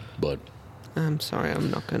us. But I'm sorry,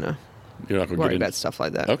 I'm not going to worry about stuff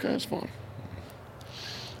like that. Okay, that's fine.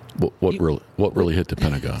 What really hit the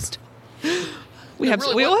Pentagon? We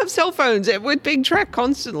all have cell phones. We're being tracked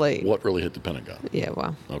constantly. What really hit the Pentagon? Yeah,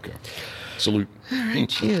 well. Okay. Salute. All right,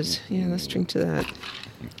 cheers. Yeah, let's drink to that.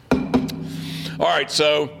 All right,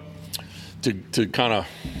 so to kind of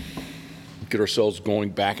get ourselves going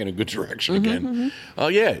back in a good direction again.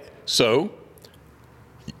 So,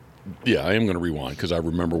 I am going to rewind because I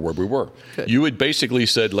remember where we were. Good. You had basically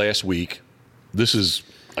said last week, this is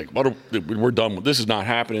like, we're done with this. Is not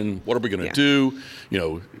happening. What are we going to do?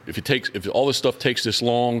 If all this stuff takes this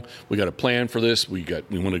long, we got a plan for this. We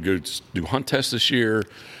want to go do hunt tests this year.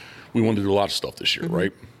 We want to do a lot of stuff this year,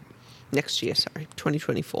 right? Next year,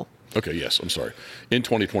 2024. Okay, yes, I'm sorry. In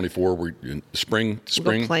 2024, we're in spring.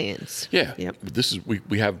 We've got plans. Yeah. Yep. This is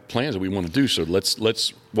we have plans that we want to do. So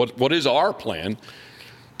let's what is our plan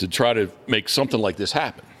to try to make something like this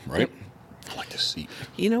happen, right? Yep. I like this seat.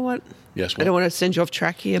 You know what? Yes. I don't want to send you off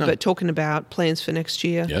track here, but talking about plans for next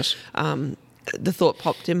year. Yes. The thought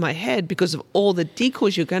popped in my head because of all the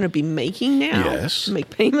decoys you're going to be making now. Yes. To make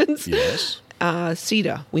payments. Yes.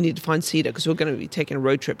 Cedar. We need to find cedar because we're going to be taking a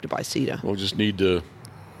road trip to buy cedar. We just need to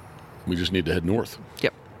head north.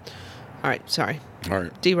 Yep. All right. Sorry. All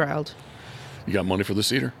right. Derailed. You got money for the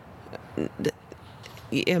cedar?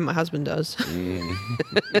 Yeah, my husband does.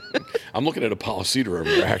 I'm looking at a pile of cedar over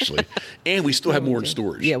there, actually. And we still have more in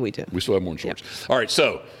storage. Yeah, we do. We still have more in storage. Yep. All right,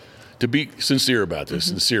 so to be sincere about this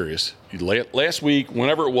and serious, last week,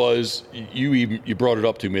 whenever it was, you brought it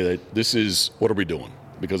up to me that this is, what are we doing?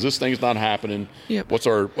 Because this thing's not happening. Yep.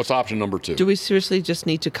 What's option number 2? Do we seriously just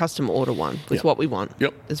need to custom order one with what we want?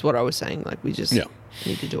 Yep. Is what I was saying. Like, we just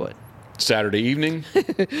need to do it. Saturday evening.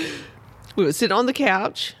 We would sit on the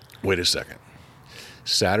couch. Wait a second.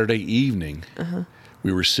 Saturday evening,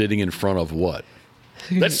 we were sitting in front of what?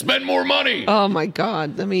 Let's spend more money. Oh, my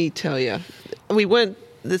God. Let me tell you. We went,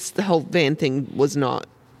 the whole van thing was not,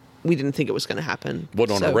 we didn't think it was going to happen.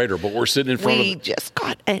 Wasn't on our radar, but we're sitting in front of. We just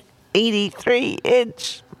got an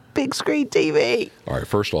 83-inch big screen TV. All right,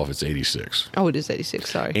 first off, it's 86. Oh, it is 86,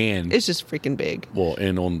 sorry. And it's just freaking big. Well,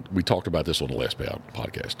 and we talked about this on the last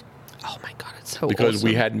podcast. Oh, my God, it's so because awesome.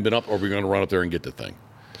 we hadn't been up, or we're going to run up there and get the thing.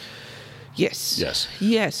 Yes.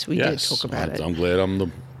 Yes, we did talk about it. I'm glad I'm the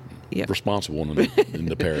responsible one in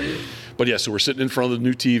the pair here. But so we're sitting in front of the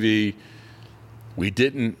new TV. We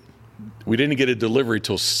didn't get a delivery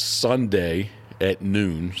till Sunday at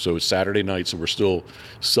noon, so it's Saturday night, so we're still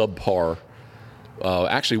subpar.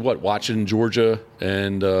 Actually, watching Georgia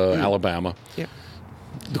and Alabama. Yeah.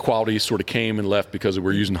 The quality sort of came and left because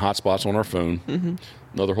we're using hotspots on our phone. Mm-hmm.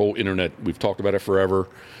 Another whole internet. We've talked about it forever.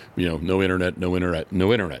 No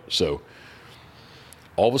internet. So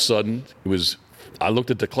all of a sudden, I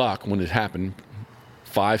looked at the clock when it happened,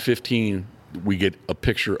 5:15,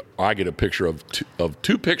 I get a picture of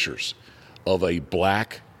two pictures of a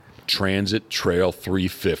black Transit Trail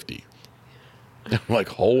 350. I'm like,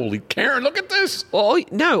 holy Karen, look at this.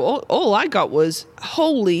 All I got was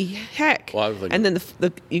holy heck. Well, I was thinking, and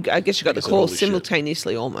then I guess you got the call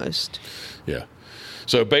simultaneously shit. Almost. Yeah.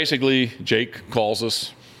 So basically, Jake calls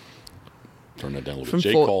us. Turn that down a little bit.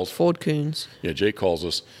 Jake calls. Ford Coons. Yeah, Jake calls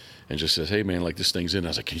us and just says, hey, man, like this thing's in. I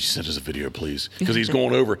was like, can you send us a video, please? Because he's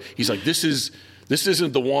going over. He's like, this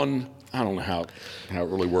isn't the one. I don't know how it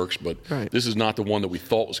really works, but this is not the one that we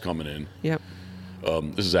thought was coming in. Yep.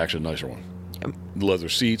 This is actually a nicer one. Yep. Leather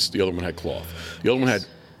seats. The other one had cloth. The other one had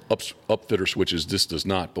upfitter switches. This does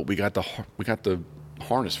not. But we got the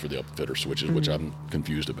harness for the upfitter switches, which I'm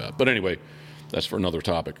confused about. But anyway, that's for another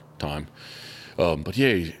time. But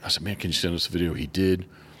yeah, I said, man, can you send us a video? He did,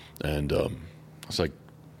 and I was like,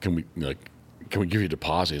 can we give you a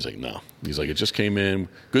deposit? He's like, no. He's like, it just came in.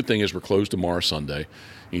 Good thing is we're closed tomorrow, Sunday.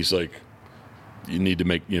 He's like, you need to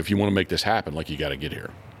make, if you want to make this happen, like you got to get here.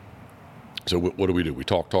 So what do? We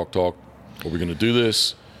talk. Are we going to do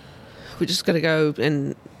this? We just got to go,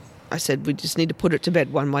 and I said we just need to put it to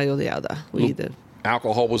bed one way or the other.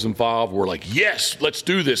 Alcohol was involved. We're like, yes, let's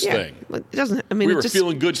do this thing. It doesn't. I mean, we were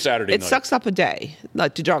feeling good Saturday night. It sucks up a day,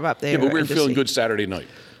 like to drive up there. Yeah, but we were feeling good Saturday night.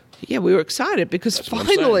 Yeah, we were excited because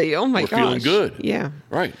finally, oh my gosh. We're feeling good. Yeah.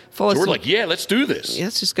 Right. So we're like, yeah, let's do this.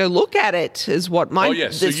 Let's just go look at it is what my,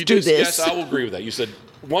 so you do this. Yes, I will agree with that. You said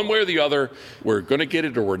one way or the other, we're going to get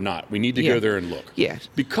it or we're not. We need to go there and look. Yeah.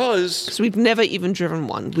 Because we've never even driven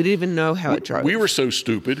one. We didn't even know how it drove. We were so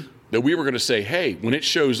stupid that we were going to say, hey, when it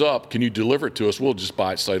shows up, can you deliver it to us? We'll just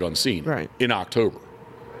buy it sight unseen. Right. In October.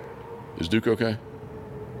 Is Duke okay?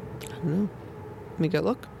 I don't know. Let me go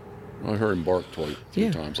look. I heard him bark three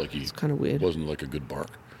times. Like it's kind of weird. Wasn't like a good bark.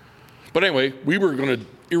 But anyway, we were going to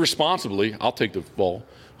irresponsibly, I'll take the fall.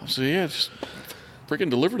 I'll say, yeah, just freaking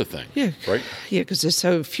deliver the thing. Yeah. Right? Yeah, because they're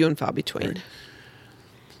so few and far between.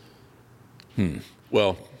 Right.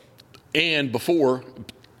 Well, and before,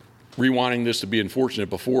 rewinding this to be unfortunate,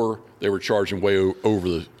 before they were charging way over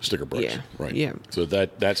the sticker price. Yeah. Right. Yeah. So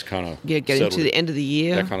that's kind of getting to the end of the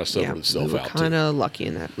year. That kind of settled itself out. We were kind of lucky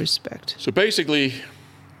in that respect. So basically,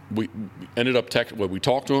 we ended up we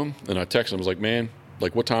talked to him, and I texted him. I was like, man,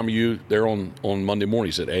 like, what time are you there on Monday morning?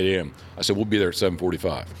 He said 8 a.m. I said, we'll be there at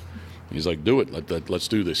 7:45. He's like, do it. Let's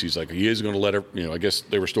do this. He's like, he is going to let her, I guess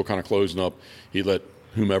they were still kind of closing up. He let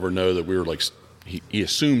whomever know that we were like, he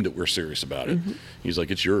assumed that we're serious about it. Mm-hmm. He's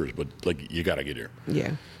like, it's yours, but like, you got to get here.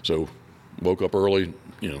 Yeah. So woke up early,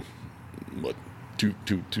 2:30,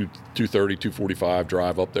 2:45,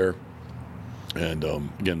 drive up there. And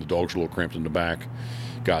again, the dogs were a little cramped in the back.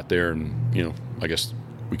 Got there, and I guess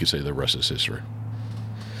we could say the rest is history.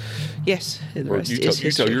 Yes, the rest is history.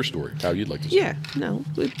 You tell your story, how you'd like to say it. Yeah, no,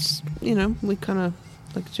 it's we kind of,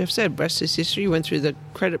 like Jeff said, rest is history. Went through the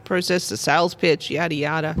credit process, the sales pitch, yada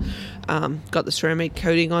yada. Got the ceramic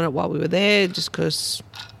coating on it while we were there, just because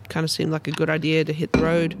kind of seemed like a good idea to hit the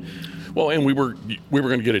road. Well, and we were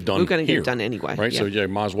going to get it done. We were going to get it done anyway, right? Yeah. So yeah,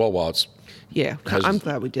 might as well while it's. Yeah, I'm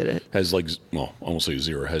glad we did it. Has I won't say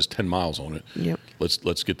zero. Has 10 miles on it. Yep.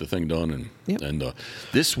 Let's get the thing done, and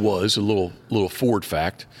this was a little Ford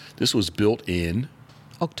fact. This was built in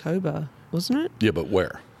October, wasn't it? Yeah, but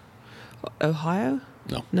where? Ohio?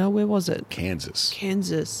 No. Where was it? Kansas.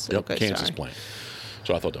 Yep, okay, Kansas plant.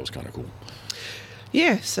 So I thought that was kind of cool.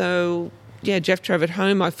 Yeah. So Jeff drove it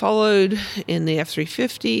home. I followed in the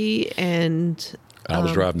F350, and I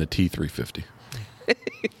was driving the T-350.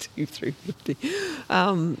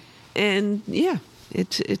 T-350. And yeah,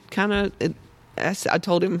 it kind of, as I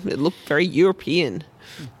told him, it looked very European.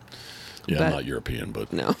 Yeah, I'm not European,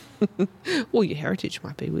 but. No. Well, your heritage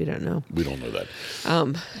might be. We don't know. We don't know that.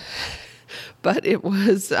 But it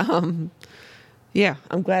was, I'm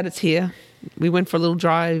glad it's here. We went for a little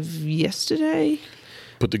drive yesterday.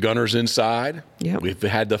 Put the gunners inside. Yeah. We've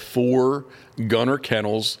had the 4 gunner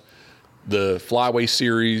kennels. The Flyway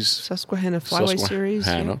Series. Susquehanna Flyway Series.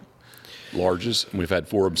 Largest. And we've had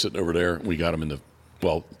 4 of them sitting over there. We got them in 3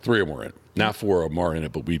 of them were in it. Now 4 of them are in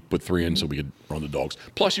it, but we put 3 in so we could run the dogs.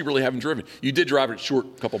 Plus, you really haven't driven. You did drive it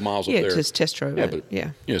short couple miles up there. Yeah, just test drove it.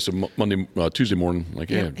 Yeah, so Tuesday morning,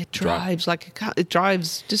 it drives like a car. It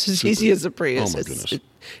drives just as easy as a Prius. Oh, my goodness.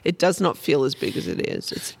 It does not feel as big as it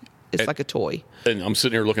is. It's like a toy. And I'm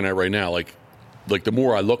sitting here looking at it right now, like the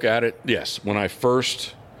more I look at it, yes, when I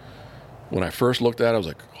first looked at it, I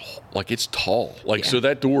was like it's tall. So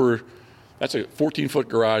that door, that's a 14-foot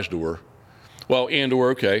garage door. Well,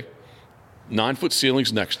 and/or, 9-foot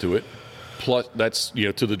ceilings next to it. Plus, that's,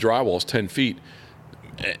 to the drywall is 10 feet.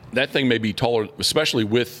 That thing may be taller, especially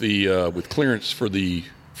with the with clearance for the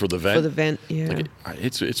vent. For the vent, yeah.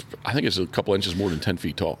 It's I think it's a couple inches more than 10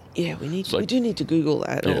 feet tall. Yeah, we do need to Google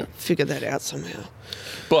that or figure that out somehow.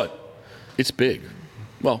 But It's big.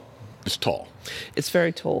 Well, it's tall. It's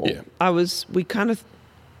very tall. Yeah. We kind of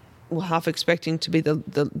were half expecting to be the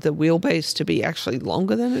wheelbase to be actually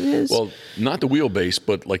longer than it is. Well, not the wheelbase,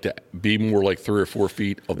 but like to be more like 3 or 4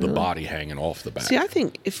 feet of the body hanging off the back. See, I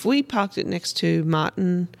think if we parked it next to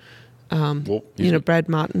Martin, Brad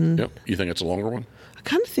Martin. Yep. You think it's a longer one? I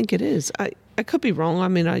kind of think it is. I could be wrong. I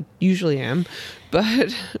mean, I usually am,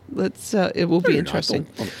 but let's. It will be interesting.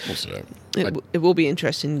 We'll see. It will be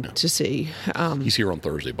interesting to see. He's here on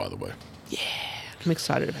Thursday, by the way. Yeah, I'm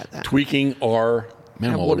excited about that. Tweaking our all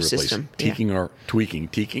water over the system. place.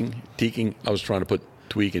 Tweaking. I was trying to put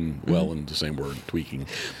tweaking in the same word. Tweaking.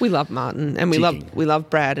 We love Martin, and we love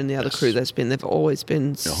Brad and the other crew that's been. They've always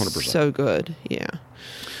been 100%. So good. Yeah.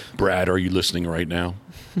 Brad, are you listening right now?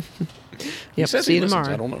 Yep. See you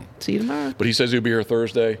tomorrow. I don't know. See you tomorrow. But he says he'll be here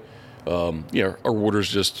Thursday. Our water's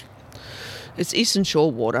just... It's Eastern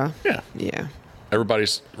Shore water. Yeah. Yeah.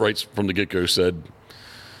 Everybody's right from the get-go said,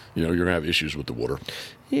 you're going to have issues with the water.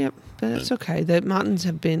 Yep, but that's okay. Martin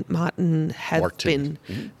has been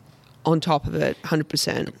on top of it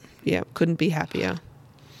 100%. Yeah, couldn't be happier.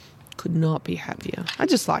 Could not be happier. I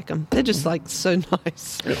just like them. They're just like so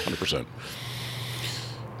nice. Yeah, 100%.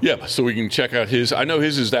 Yeah, so we can check out his. I know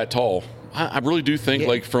his is that tall. I really do think,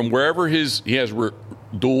 like, from wherever he has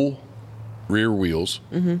dual rear wheels.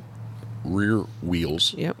 Mm-hmm. Rear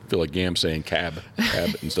wheels. Yep. I feel like Gam saying cab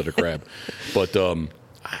instead of crab. But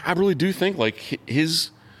I really do think, like, his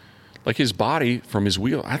body from his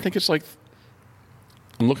wheel, I think it's like,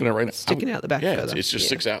 I'm looking at it right now. Sticking out the back further. It just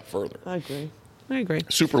sticks out further. I agree.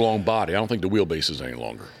 Super long body. I don't think the wheelbase is any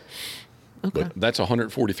longer. Okay. But that's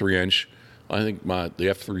 143 inch. I think the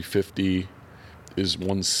F350 is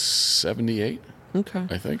 178. Okay.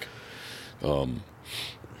 I think.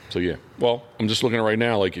 So yeah. Well, I'm just looking at it right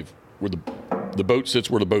now. Like if where the boat sits,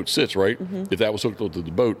 where the boat sits, right? Mm-hmm. If that was hooked up to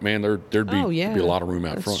the boat, man, there'd be a lot of room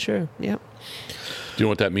out front. That's true. Yep. Do you know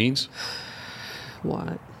what that means?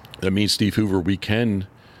 What? That means, Steve Hoover, we can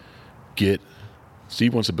get.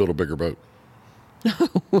 Steve wants to build a bigger boat.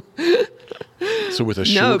 No. So with a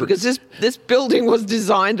shorter... No, because this building was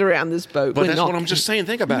designed around this boat. But that's what I'm just saying.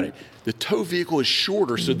 Think about it. The tow vehicle is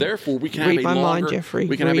shorter, so therefore we can have a longer... Jeffrey.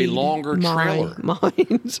 We can have a longer trailer.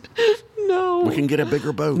 Mind. No. We can get a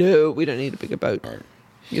bigger boat. No, we don't need a bigger boat. All right.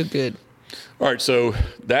 You're good. All right, so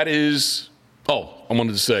that is... Oh, I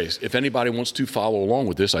wanted to say, if anybody wants to follow along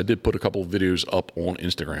with this, I did put a couple of videos up on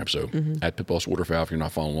Instagram. So at Pitboss Waterfowl, if you're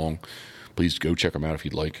not following along, please go check them out if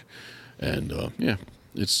you'd like. And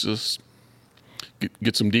it's just...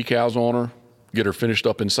 Get some decals on her, get her finished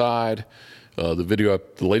up inside. The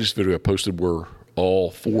latest video I posted were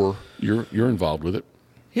all 4. You're involved with it.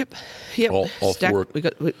 Yep. All 4. We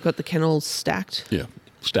got the kennels stacked. Yeah,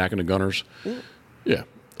 stacking the gunners. Yeah.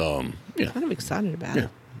 I'm kind of excited about it.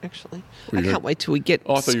 Actually, I can't wait till we get.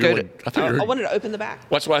 Oh, I wanted to open the back.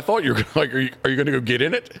 That's what I thought you were like. Are you going to go get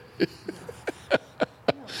in it?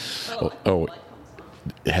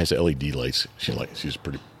 It has LED lights. She's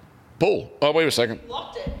pretty. Pull. Oh, wait a second.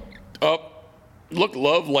 Locked it. Look,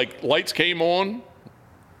 love, like lights came on.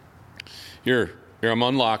 Here, I'm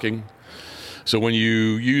unlocking. So when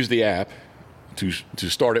you use the app to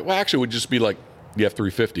start it, well, actually, it would just be like the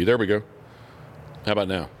F350. There we go. How about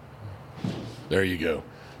now? There you go.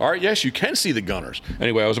 All right, yes, you can see the gunners.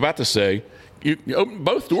 Anyway, I was about to say, you open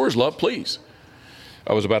both doors, love, please.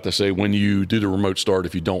 I was about to say, when you do the remote start,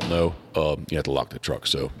 if you don't know, you have to lock the truck.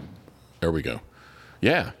 So there we go.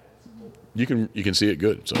 Yeah. You can see it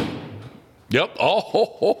good. So, yep.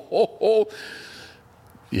 Oh.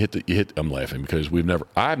 You hit. I'm laughing because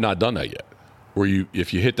I have not done that yet. Where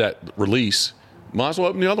if you hit that release, might as well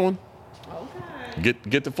open the other one. Okay.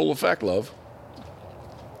 Get the full effect, love.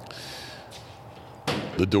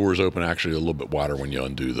 The doors open actually a little bit wider when you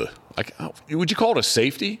undo the. Would you call it a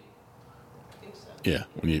safety? I think so. Yeah,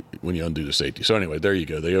 when you undo the safety. So anyway, there you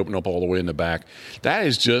go. They open up all the way in the back. That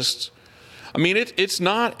is just. I mean, it's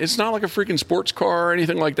not like a freaking sports car or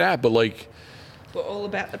anything like that, but like... We're all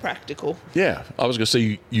about the practical. Yeah. I was going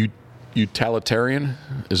to say utilitarian.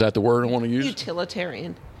 Is that the word I want to use?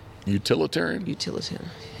 Utilitarian. Utilitarian? Utilitarian.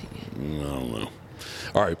 I don't know.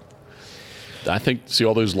 All right. I think, see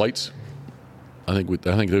all those lights? I think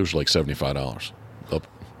those are like $75.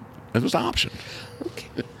 It was the option.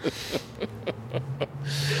 Okay.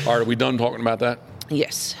 All right, are we done talking about that?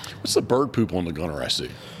 Yes. What's the bird poop on the gunner I see?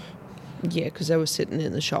 Yeah, because they were sitting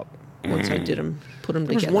in the shop once I did them, put them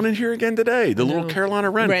together. There's one in here again today. The little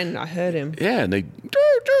Carolina wren. I heard him. Yeah, and they...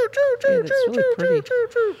 That's really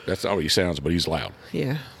pretty. That's how he sounds, but he's loud.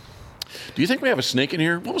 Yeah. Do you think we have a snake in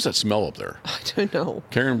here? What was that smell up there? I don't know.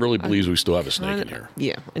 Karen really believes we still have a snake in here.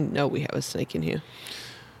 Yeah, I know we have a snake in here.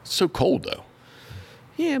 so cold, though.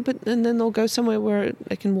 Yeah, and then they'll go somewhere where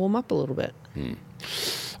they can warm up a little bit.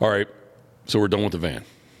 All right, so we're done with the van.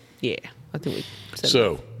 Yeah, I think we said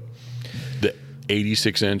So, the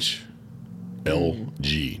 86-inch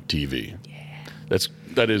LG TV. Yeah.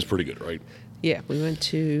 That is pretty good, right? Yeah, we went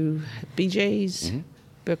to BJ's,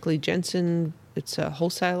 Berkeley Jensen. It's a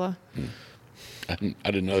wholesaler. I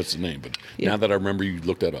didn't know that's the name, but now that I remember, you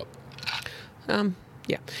looked that up.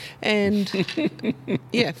 Yeah, and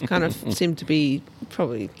kind of seemed to be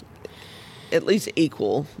probably at least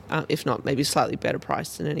equal, if not maybe slightly better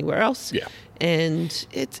price than anywhere else. Yeah, and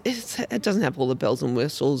it doesn't have all the bells and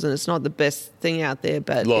whistles, and it's not the best thing out there.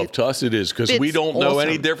 But to us it is, because we don't know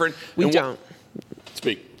any different. We don't.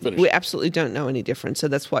 Finish. We absolutely don't know any different, so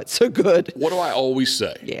that's why it's so good. What do I always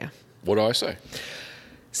say? Yeah. What do I say?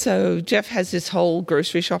 So Jeff has this whole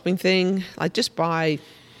grocery shopping thing. Like, just buy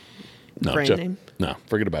brand name. No,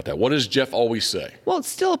 forget about that. What does Jeff always say? Well, it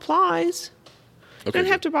still applies. Okay, you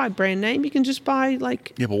don't have to buy brand name. You can just buy,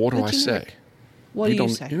 like... Yeah, but what do I say? What do you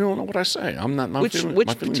say? You don't know what I say. I'm not...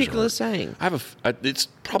 Which particular saying? It's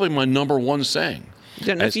probably my number one saying. You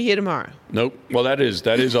don't know if you're here tomorrow. Nope. Well, that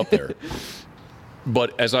is up there.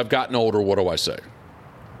 But as I've gotten older, what do I say?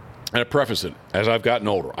 And I preface it, as I've gotten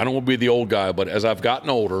older. I don't want to be the old guy, but as I've gotten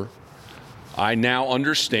older, I now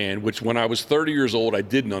understand, which when I was 30 years old, I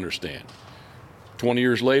didn't understand. 20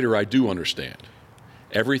 years later, I do understand.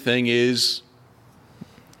 Everything is...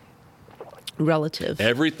 relative.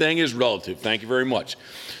 Everything is relative. Thank you very much.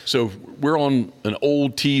 So we're on an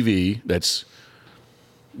old TV that's,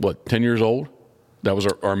 10 years old? That was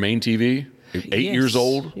our main TV? 8 years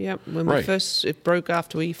old? Yep. When it broke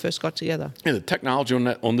after we first got together. Yeah, the technology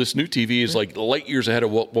on this new TV is like light years ahead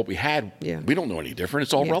of what we had. Yeah. We don't know any different.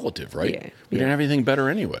 It's all relative, right? Yeah. We didn't have anything better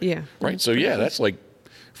anyway. Yeah. Right? So, that's like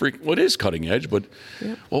it is cutting edge, but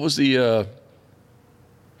what was the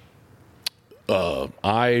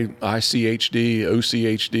ICHD,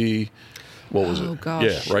 OCHD? What was it? Oh, gosh.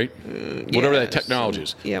 Yeah, right? Whatever that technology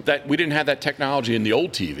is. Yep. That we didn't have that technology in the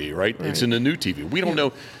old TV, right? It's in the new TV. We don't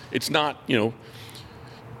know. It's not,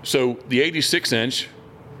 So the 86-inch,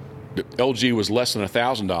 the LG was less than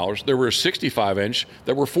 $1,000. There were a 65-inch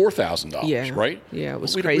that were $4,000, right? Yeah, it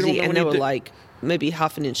was crazy. And they were like maybe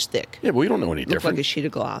half an inch thick. Yeah, but we don't know any different. Looked like a sheet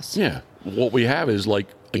of glass. Yeah. What we have is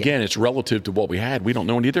again, it's relative to what we had. We don't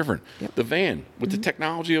know any different. Yep. The van with the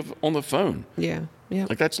technology on the phone. Yeah, yeah.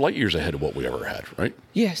 Like, that's light years ahead of what we ever had, right?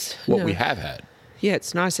 Yes. What we have had. Yeah,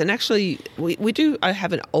 it's nice. And actually, I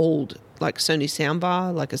have an old, like, Sony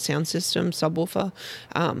soundbar, like a sound system, subwoofer.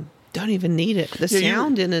 Don't even need it. The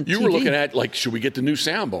sound in a TV. You were looking at, should we get the new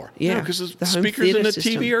soundbar? Yeah. Because the speakers in the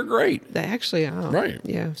TV are great. They actually are. Right.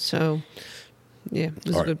 Yeah, so, it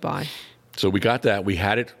was a good buy. So we got that. We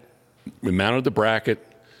had it. We mounted the bracket.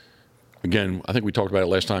 Again, I think we talked about it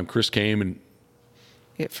last time. Chris came and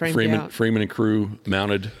Freeman and crew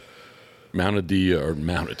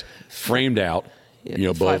framed out.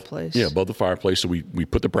 Above fireplace. Yeah, above the fireplace. So we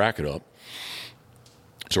put the bracket up.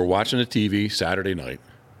 So we're watching the TV Saturday night.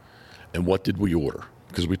 And what did we order?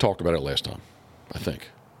 Because we talked about it last time, I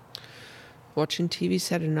think. Watching TV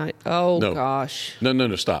Saturday night. Oh, no. Gosh.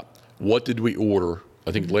 No, stop. What did we order?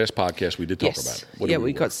 I think the last podcast we did talk about it.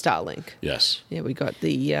 We got Starlink. Yes. Yeah, we got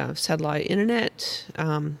the satellite internet.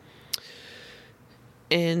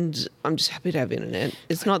 And I'm just happy to have internet.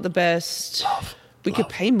 It's not the best. We could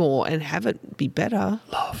pay more and have it be better.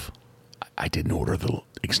 Love. I didn't order the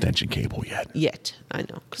extension cable yet. I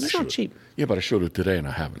know. Because it's not cheap. Yeah, but I showed it today and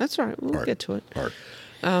I haven't. That's all right. We'll get to it. All right.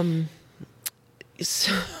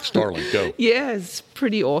 Starlink, go. Yeah, it's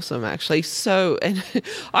pretty awesome, actually. So, and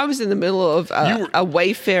I was in the middle of a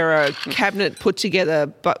Wayfarer cabinet put together,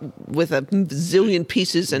 but with a zillion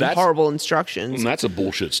pieces and horrible instructions. That's a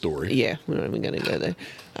bullshit story. Yeah, we're not even going to go there.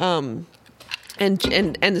 And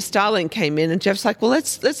the Starlink came in, and Jeff's like, "Well,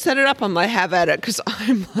 let's set it up." I'm like, "Have at it," because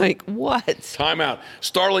I'm like, "What?" Time out.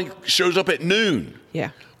 Starlink shows up at noon.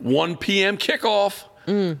 Yeah. 1 p.m. kickoff.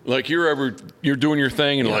 Like you're doing your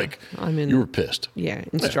thing, and you were pissed. Yeah,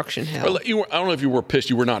 instruction hell. I don't know if you were pissed.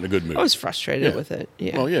 You were not in a good mood. I was frustrated with it.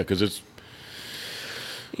 Yeah. Well, yeah, because it's.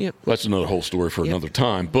 Yep. That's another whole story for another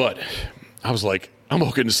time. But I was like, I'm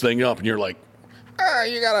hooking this thing up, and you're like,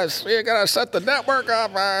 you gotta set the network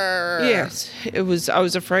up. Yes, it was. I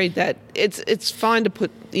was afraid that it's fine to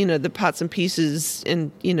put the parts and pieces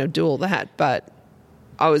and do all that, but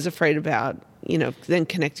I was afraid about. Then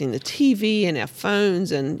connecting the TV and our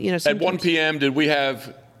phones and, At 1 p.m., did we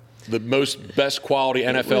have the best quality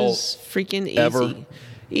NFL it was freaking easy. ever?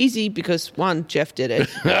 Easy because, one, Jeff did it.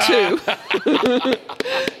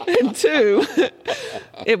 Two,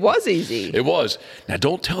 it was easy. It was. Now,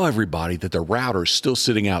 don't tell everybody that the router is still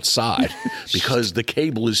sitting outside because the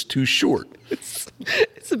cable is too short.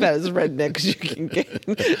 It's about as redneck as you can get.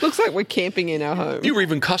 Looks like we're camping in our home. You were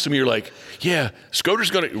even cussing me. You're like, yeah,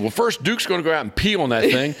 Scoter's going to, well, first Duke's going to go out and pee on that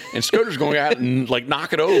thing, and Scoter's going out and, like,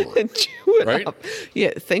 knock it over. And chew it right? up.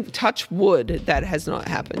 Yeah, touch wood. That has not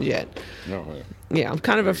happened yet. No. Yeah, I'm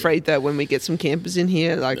kind of afraid, though, when we get some campers in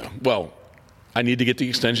here, like... No. Well, I need to get the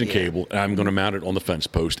extension cable, and I'm going to mount it on the fence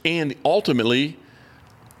post. And ultimately,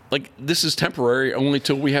 like, this is temporary only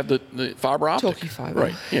till we have the fiber optic. Talkie fiber.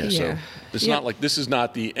 Right. Yeah. So it's not like this is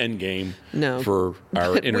not the end game for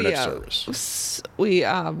our internet service. We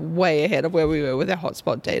are way ahead of where we were with our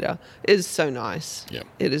hotspot data. It is so nice. Yeah.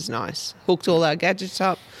 It is nice. Hooked all our gadgets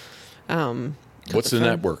up. What's the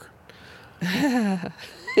network?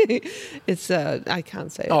 It's I can't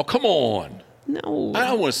say it. Oh, come on. No. I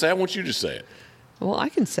don't want to say it. I want you to say it. Well, I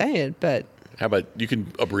can say it, but... How about you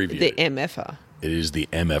can abbreviate the it? The MFR. It is the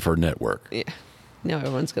MFR network. Yeah. Now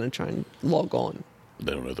everyone's going to try and log on.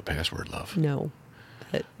 They don't know the password, love. No.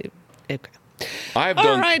 But okay. I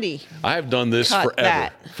have done this cut forever.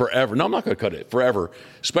 That. Forever. No, I'm not going to cut it. Forever.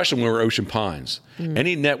 Especially when we were Ocean Pines.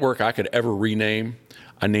 Any network I could ever rename,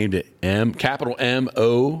 I named it capital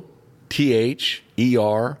MOTHER.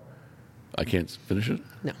 I can't finish it?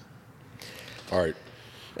 No. All right.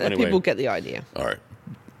 Anyway. People get the idea. All right.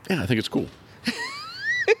 Yeah, I think it's cool.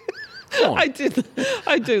 I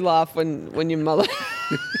do laugh when your mother...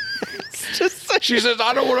 She says,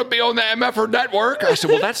 I don't want to be on the MFR network. I said,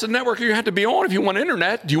 well, that's the network you have to be on if you want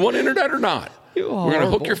internet. Do you want internet or not? We're going to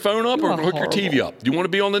hook your phone up or we're going to hook your TV up. Do you want to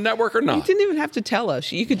be on the network or not? You didn't even have to tell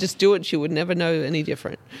us. You could just do it. She would never know any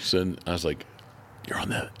different. So I was like, you're on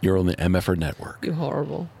the MFR network. You're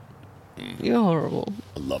horrible. You're horrible.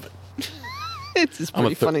 I love it. It's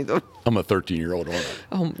pretty funny, though. I'm a 13-year-old, aren't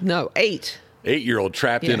I? Oh, no, 8. 8-year-old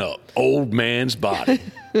trapped in a old man's body.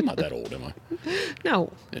 I'm not that old, am I?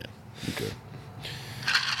 No. Yeah, okay.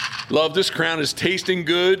 Love, this crown is tasting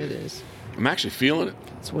good. It is. I'm actually feeling it.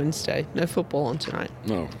 It's Wednesday. No football on tonight.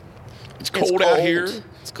 No. It's cold out here.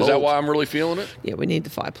 It's cold. Is that why I'm really feeling it? Yeah, we need the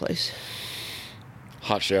fireplace.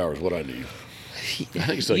 Hot shower is what I need. I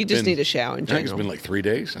think it's you just need a shower in general. I think it's been like 3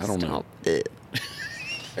 days. I don't know.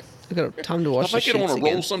 I've got time to wash the sheets again. If I get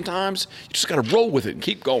on a roll sometimes, you just got to roll with it and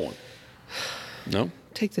keep going. No?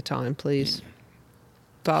 Take the time, please.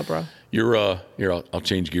 Barbara. Here, I'll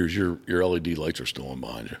change gears. Your LED lights are still on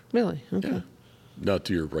behind you. Really? Okay. Yeah. No,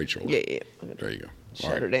 to your right shoulder. Yeah. There you go.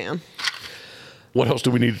 Shut her down. What else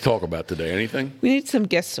do we need to talk about today? Anything? We need some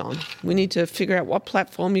guests on. We need to figure out what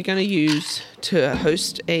platform you're going to use to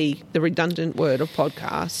host the redundant word of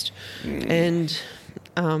podcast. And,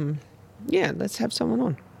 let's have someone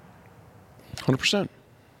on. 100%.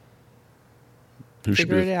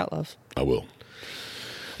 Figure it out, love. I will.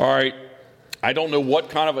 All right. I don't know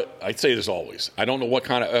what kind of I say this always. I don't know what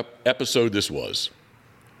kind of episode this was.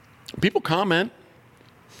 People comment.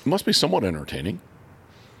 It must be somewhat entertaining.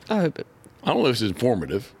 I hope it. I don't know if it's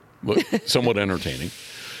informative, but somewhat entertaining.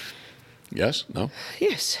 Yes? No?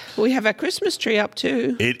 Yes. We have our Christmas tree up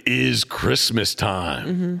too. It is Christmas time.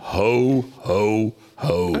 Mm-hmm. Ho, ho,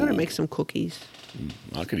 ho. I'm going to make some cookies.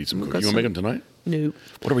 I could eat some cookies. You want to make them tonight? No.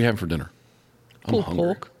 What are we having for dinner? Pulled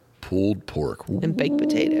pork. Pulled pork. Ooh. And baked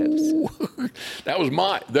potatoes. That was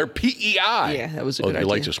they're PEI. Yeah, that was a good idea. The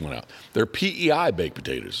light just went out. They're PEI baked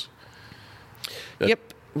potatoes. Yep.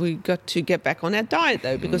 We got to get back on our diet,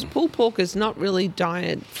 though, because pulled pork is not really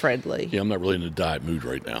diet-friendly. Yeah, I'm not really in a diet mood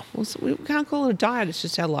right now. Well, so we can't call it a diet. It's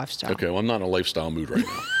just our lifestyle. Okay, well, I'm not in a lifestyle mood right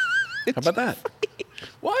now. How about that? Funny.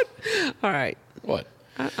 What? All right. What?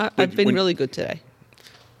 I've been really good today.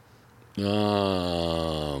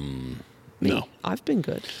 No. I've been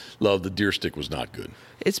good. Love, the deer stick was not good.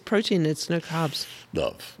 It's protein. It's no carbs.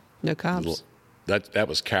 Love. No carbs. That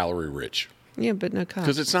was calorie rich. Yeah, but no carbs.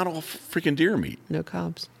 Because it's not all freaking deer meat. No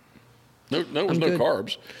carbs. No, it was no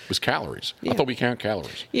carbs. It was calories. Yeah. I thought we count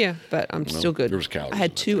calories. Yeah, but I'm still good. There was calories. I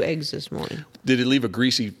had 2 eggs this morning. Did it leave a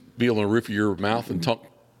greasy feel on the roof of your mouth and talk?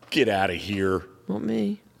 Get out of here. Not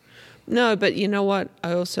me. No, but you know what?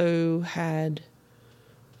 I also had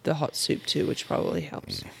the hot soup too, which probably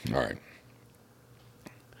helps. All right.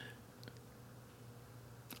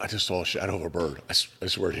 I just saw a shadow of a bird. I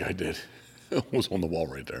swear to you, I did. It was on the wall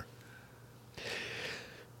right there.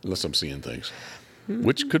 Unless I'm seeing things. Mm-hmm.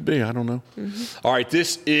 Which could be, I don't know. Mm-hmm. All right,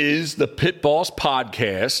 this is the Pitboss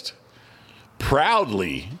Podcast,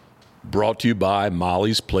 proudly brought to you by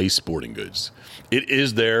Molly's Place Sporting Goods. It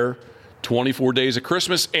is their 24 days of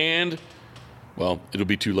Christmas, and, well, it'll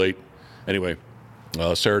be too late. Anyway,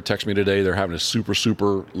 Sarah texted me today. They're having a super,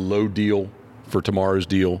 super low deal for tomorrow's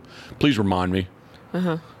deal. Please remind me.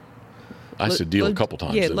 I said deal a couple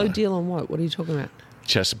times. Yeah, low deal on what? What are you talking about?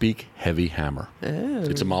 Chesapeake Heavy Hammer. Oh.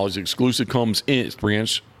 It's a Molly's exclusive. Comes in, it's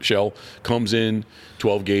 3-inch shell. Comes in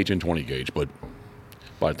 12 gauge and 20 gauge. But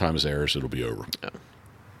by the time this airs, it'll be over. Oh.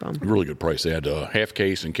 Bum. Really good price. They had half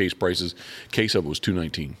case and case prices. Case of it was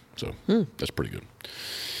 $219. So that's pretty good.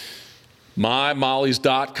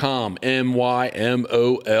 MyMollys.com.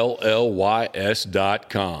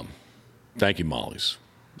 MyMollys.com. Thank you, Molly's.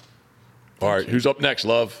 All right, who's up next,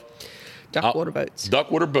 love? Duckwater boats.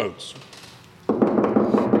 Duckwater boats.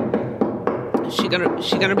 She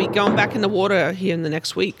gonna be going back in the water here in the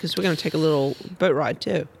next week because we're gonna take a little boat ride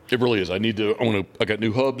too. It really is. I got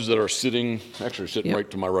new hubs that are sitting right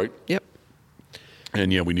to my right. Yep.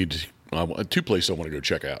 And yeah, we need to. Two places I want to go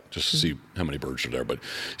check out just to see how many birds are there. But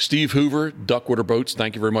Steve Hoover, Duckwater Boats,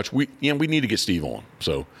 thank you very much. We need to get Steve on.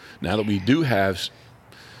 So now that we do have,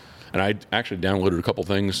 and I actually downloaded a couple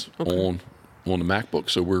things on the MacBook,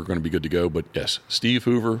 so we're going to be good to go. But yes, Steve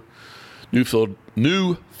Hoover,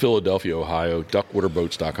 New Philadelphia, Ohio,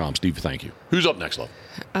 duckwaterboats.com. Steve, thank you. Who's up next, love?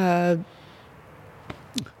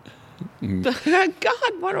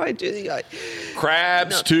 God, why do I do the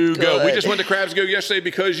Crabs to go. We just went to Crabs to go yesterday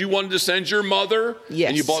because you wanted to send your mother. Yes.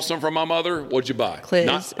 And you bought some from my mother. What'd you buy?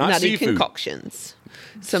 Claire's not Nutty seafood. Concoctions.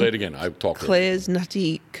 Say it again. I talked to Claire's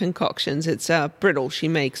Nutty Concoctions. It's brittle. She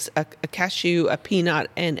makes a cashew, a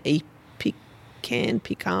peanut, and a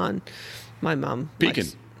pecan. My mum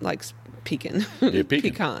likes pecan. Yeah, pecan.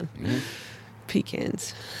 Pecan. Mm-hmm.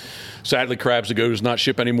 Pecans. Sadly, Crabs to Go does not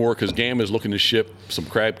ship anymore because GAM is looking to ship some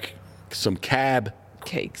cab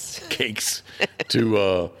cakes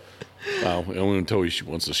to I won't tell you she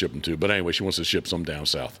wants to ship them to, but anyway, she wants to ship some down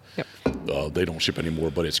south. Yep. They don't ship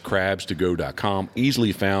anymore, but it's crabstogo.com,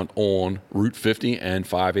 easily found on Route 50 and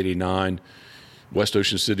 589, West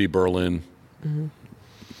Ocean City, Berlin. Mm-hmm.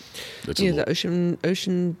 The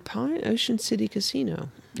Ocean City Casino.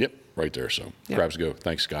 Yep, right there. So Crabs to Go.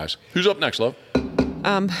 Thanks, guys. Who's up next, love?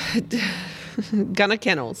 Gunner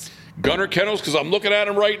Kennels. Gunner Kennels, because I'm looking at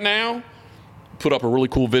him right now. Put up a really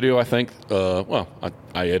cool video, I think. I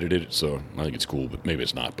edited it, so I think it's cool, but maybe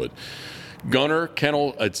it's not. But Gunner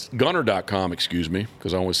Kennel, it's Gunner.com, excuse me,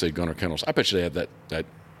 because I always say Gunner Kennels. I bet you they have that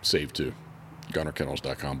saved too.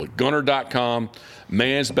 GunnerKennels.com. But Gunner.com,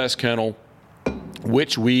 man's best kennel,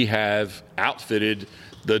 which we have outfitted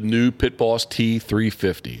the new Pitboss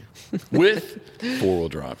T-350 with four-wheel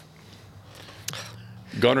drive.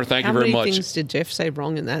 Gunner, thank you very much. How many things did Jeff say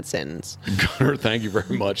wrong in that sentence? Gunner, thank you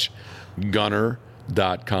very much.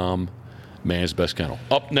 Gunner.com, man's best kennel.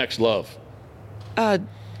 Up next, love. Duck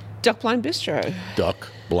Blind Bistro.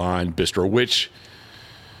 Duck Blind Bistro, which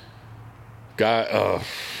guy,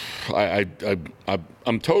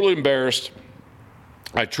 I'm totally embarrassed.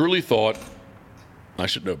 I truly thought I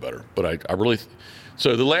should know better, but I really.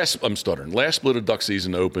 So I'm stuttering. Last split of duck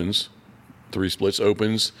season opens, 3 splits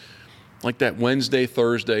opens. Like that Wednesday,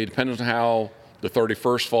 Thursday, depending on how the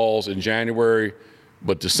 31st falls in January.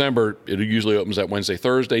 But December, it usually opens that Wednesday,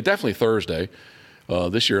 Thursday. Definitely Thursday.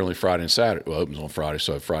 This year, only Friday and Saturday. Well, it opens on Friday,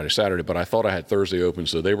 so Friday, Saturday. But I thought I had Thursday open,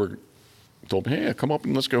 so they told me, hey, come up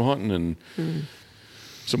and let's go hunting. And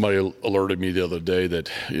somebody alerted me the other day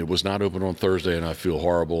that it was not open on Thursday, and I feel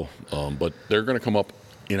horrible. But they're going to come up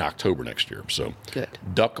in October next year. So good.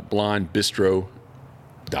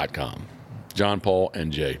 duckblindbistro.com. John, Paul,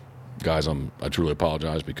 and Jay. Guys, I truly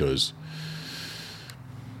apologize because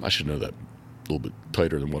I should know that a little bit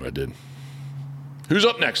tighter than what I did. Who's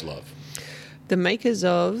up next, love? The makers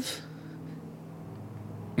of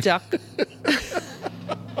Duck.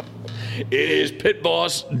 It is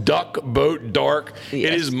Pitboss Duck Boat Dark.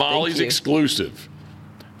 Yes, it is Molly's exclusive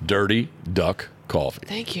Dirty Duck Coffee.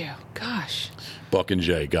 Thank you. Gosh. Buck and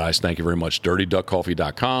Jay, guys, thank you very much.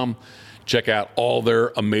 DirtyDuckCoffee.com. Check out all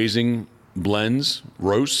their amazing blends,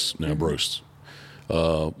 roasts.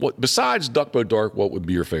 What besides Duck Boat Dark? What would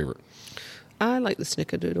be your favorite? I like the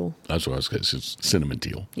Snickerdoodle. That's what I was going to say. It's cinnamon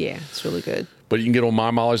teal. Yeah, it's really good. But you can get on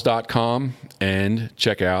mymollys.com and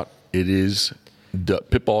check out. It is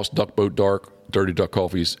Pitboss Duck Boat Dark, Dirty Duck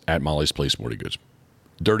Coffees at Molly's Place Sporting Goods.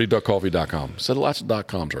 DirtyDuckCoffee.com. Said lots of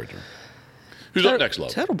 .coms right there. Who's up next,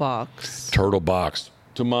 love? Turtle Box. Turtle Box.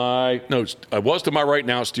 I was to my right.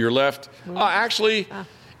 Now it's to your left. Actually,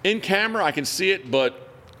 in camera I can see it, but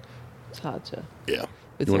it's hard to. Yeah.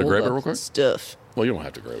 You want to grab it real quick? Stuff. Well, you don't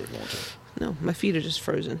have to grab it if you want to. No, my feet are just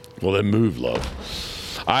frozen. Well, then move, love.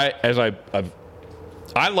 I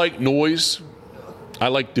like noise. I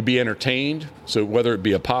like to be entertained. So whether it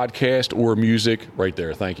be a podcast or music, right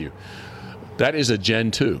there. Thank you. That is a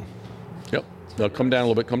Gen 2. Yep. No, come down a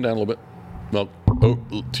little bit. Come down a little bit. Well,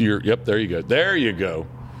 to your, yep, there you go. There you go.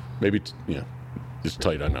 Maybe, yeah, it's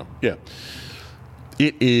tight, I know. Yeah.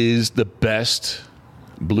 It is the best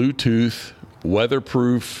Bluetooth,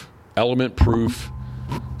 weatherproof, element-proof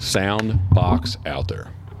sound box out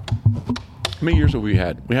there. How many years have we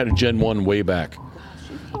had? We had a Gen 1 way back.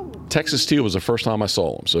 Texas Steel was the first time I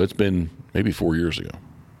saw them, so it's been maybe 4 years ago.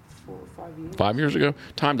 4 or 5 years. 5 years ago?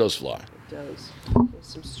 Time does fly. It does. There's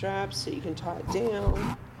some straps so you can tie it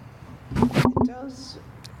down. It does.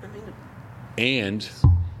 I mean, and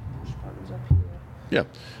push buttons up here. yeah,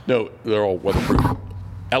 no, they're all weatherproof,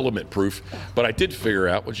 element-proof. But I did figure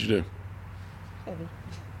out what you do. Heavy.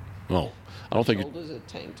 Oh, I don't think. Shoulders are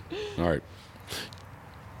tanked. All right.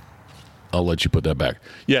 I'll let you put that back.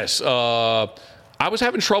 Yes, I was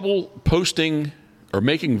having trouble posting or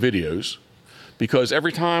making videos because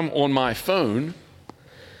every time on my phone,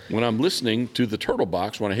 when I'm listening to the Turtle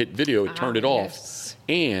Box, when I hit video, it turned it off. Yes.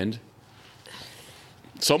 And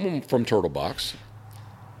someone from Turtle Box,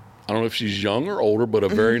 I don't know if she's young or older, but a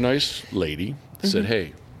very nice lady, said,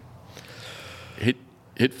 hey,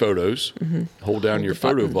 hit photos, hold down your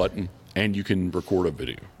photo button, and you can record a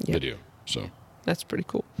video. So that's pretty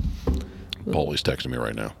cool. Paulie's texting me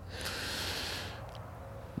right now.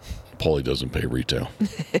 Paulie doesn't pay retail.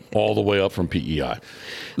 All the way up from PEI.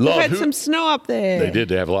 We had some snow up there. They did.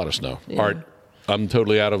 They have a lot of snow. Yeah. All right. I'm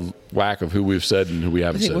totally out of whack of who we've said and who we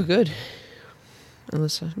haven't I think said. we're good.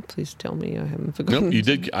 Alyssa, please tell me I haven't forgotten. Nope, you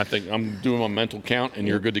did. I think I'm doing my mental count, and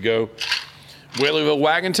you're good to go. Whaleyville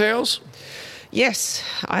Wagon Tails? Yes.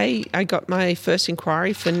 I got my first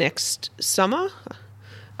inquiry for next summer.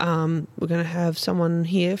 We're going to have someone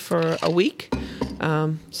here for a week.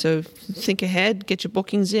 So think ahead, get your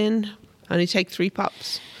bookings in. Only take 3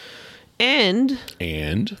 pups. And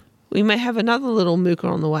we may have another little mooker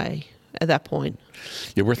on the way at that point.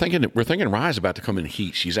 Yeah, we're thinking Rye's about to come in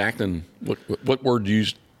heat. She's acting. What word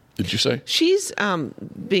did you say? She's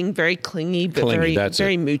being very clingy, but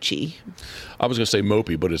very moochy. I was going to say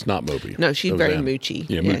mopey, but it's not mopey. No, she's very moochy.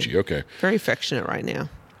 Yeah, moochy. Okay. Very affectionate right now.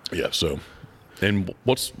 Yeah. So, and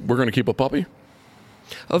we're going to keep a puppy?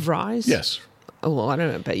 Of Rye's? Yes. Oh, well, I don't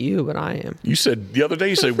know about you, but I am. You said the other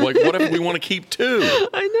day, what if we want to keep 2?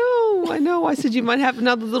 I know. I said you might have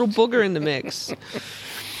another little booger in the mix.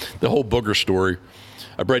 The whole booger story.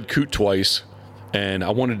 I bred Coot twice, and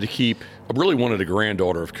I really wanted a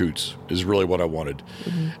granddaughter of Coots, is really what I wanted.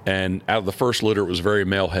 Mm-hmm. And out of the first litter, it was very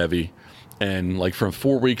male heavy. And like from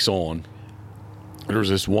 4 weeks on, there was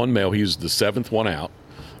this one male, he was the 7th one out,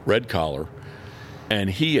 red collar, and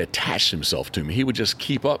he attached himself to me. He would just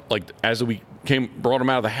keep up. Like as we brought him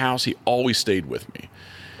out of the house, he always stayed with me.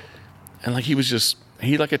 And like he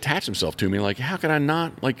attached himself to me. Like, how can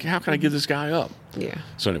I give this guy up? Yeah.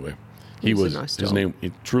 So anyway, a nice his dog.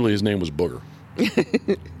 name was Booger.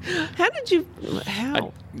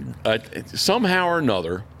 How? Somehow or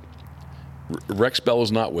another, Rex Bell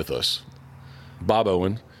is not with us. Bob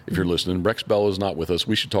Owen, if you're listening, Rex Bell is not with us.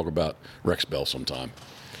 We should talk about Rex Bell sometime.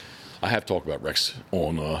 I have talked about Rex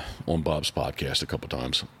on Bob's podcast a couple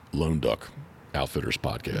times, Lone Duck Outfitters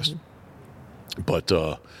podcast. Mm-hmm. But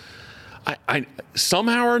I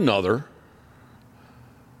somehow or another,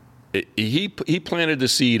 he planted the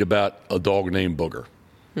seed about a dog named Booger.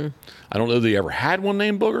 I don't know that he ever had one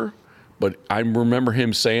named Booger, but I remember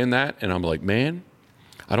him saying that, and I'm like, man,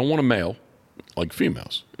 I don't want a male, like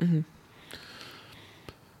females. Mm-hmm.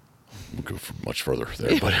 We'll go much further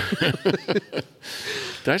there, but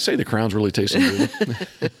did I say the Crown's really tasting good?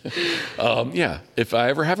 Yeah, if I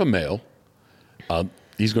ever have a male,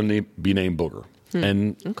 he's going to be named Booger.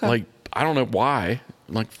 And like, I don't know why.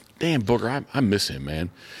 I'm like, damn, Booger, I miss him, man.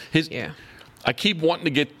 I keep wanting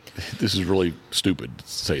to get. This is really stupid to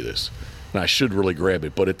say this, and I should really grab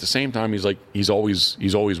it. But at the same time, he's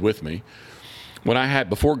always with me.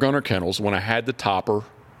 Before Gunner Kennels, when I had the topper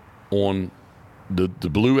on the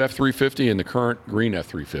blue F350 and the current green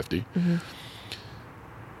F350,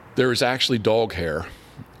 there is actually dog hair.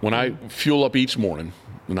 When I fuel up each morning,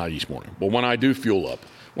 well, not each morning, but when I do fuel up,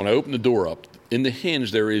 when I open the door up, in the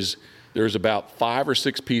hinge there's about 5 or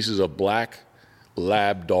 6 pieces of black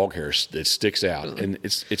lab dog hair that sticks out, and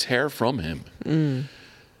it's hair from him.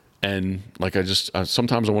 And like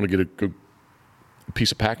sometimes I want to get a good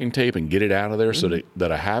piece of packing tape and get it out of there so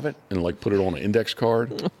that I have it and like put it on an index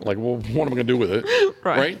card. Like, well, what am I going to do with it?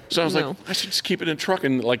 Right? So I was like, I should just keep it in the truck,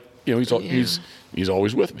 and like, he's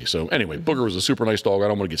always with me. So anyway, Booger was a super nice dog. I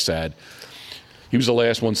don't want to get sad. He was the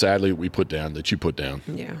last one, sadly, that you put down.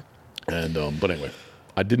 Yeah. And but anyway,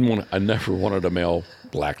 I never wanted a male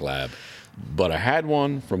black lab. But I had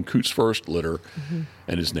one from Coot's first litter,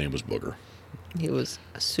 and his name was Booger. He was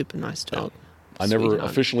a super nice dog. I never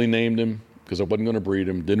officially named him because I wasn't going to breed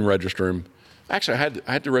him. Didn't register him. Actually,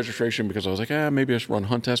 I had the registration because I was like, maybe I should run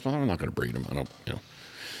hunt test, but I'm not going to breed him. I don't,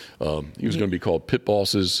 he was going to be called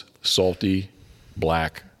Pitboss's Salty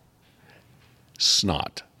Black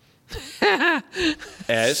Snot. Snot?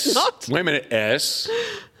 Wait a minute. S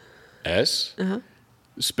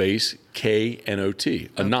space KNOT.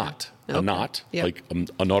 A knot. Okay. A knot. Yep. Like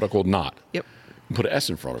a nautical knot. Yep. Put an S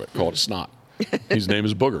in front of it. Call it Snot. His name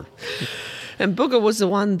is Booger. And Booger was the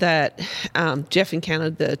one that Jeff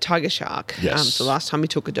encountered the tiger shark. Yes. The last time he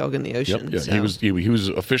took a dog in the ocean. Yep. Yeah. So. He was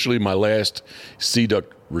officially my last sea duck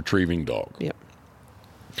retrieving dog. Yep.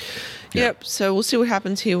 Yep. So we'll see what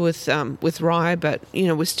happens here with Rye, but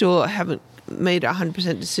we still haven't made a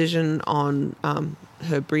 100% decision on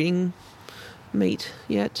her breeding mate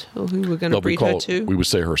yet, or who we're going to breed her to. We would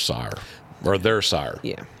say her sire, or their sire.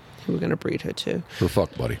 Yeah, who we're going to breed her to. Her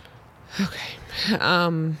fuck buddy.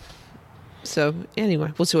 Okay. So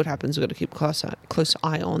anyway, we'll see what happens. We've got to keep a close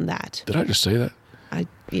eye on that. Did I just say that?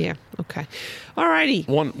 Yeah. Okay. All righty.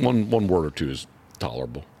 One word or two is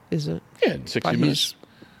tolerable. Is it? Yeah, in 60 minutes.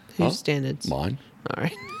 Whose standards? Mine. All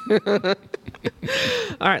right.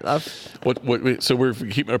 All right, love. So we're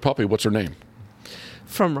keeping a puppy. What's her name?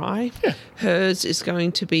 From Rye? Yeah. Hers is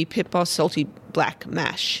going to be Pitboss Salty Black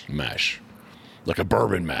Mash. Mash. Like a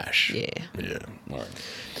bourbon mash. Yeah. Yeah. All right.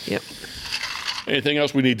 Yep. Anything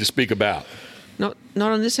else we need to speak about? Not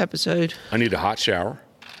on this episode. I need a hot shower.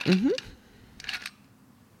 Mm-hmm.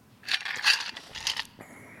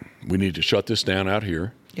 We need to shut this down out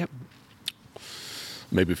here. Yep.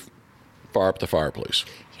 Maybe fire up the fireplace.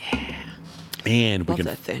 Yeah. And we can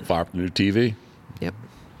fire up the new TV. Yep.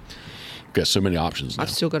 Got so many options now. I've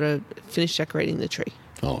still got to finish decorating the tree.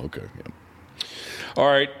 Oh, okay. Yeah. All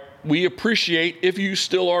right. We appreciate if you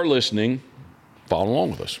still are listening, follow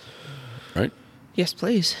along with us. Right? Yes,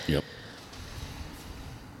 please. Yep.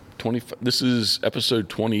 This is episode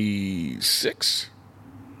 26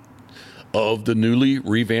 of the newly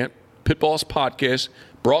revamped Pitboss podcast,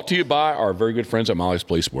 brought to you by our very good friends at Molly's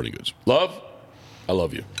Place Sporting Goods. Love, I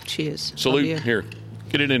love you. Cheers. Salute. You. Here,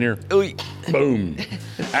 get it in here. Oy. Boom.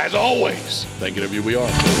 As always, thank you, we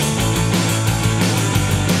are.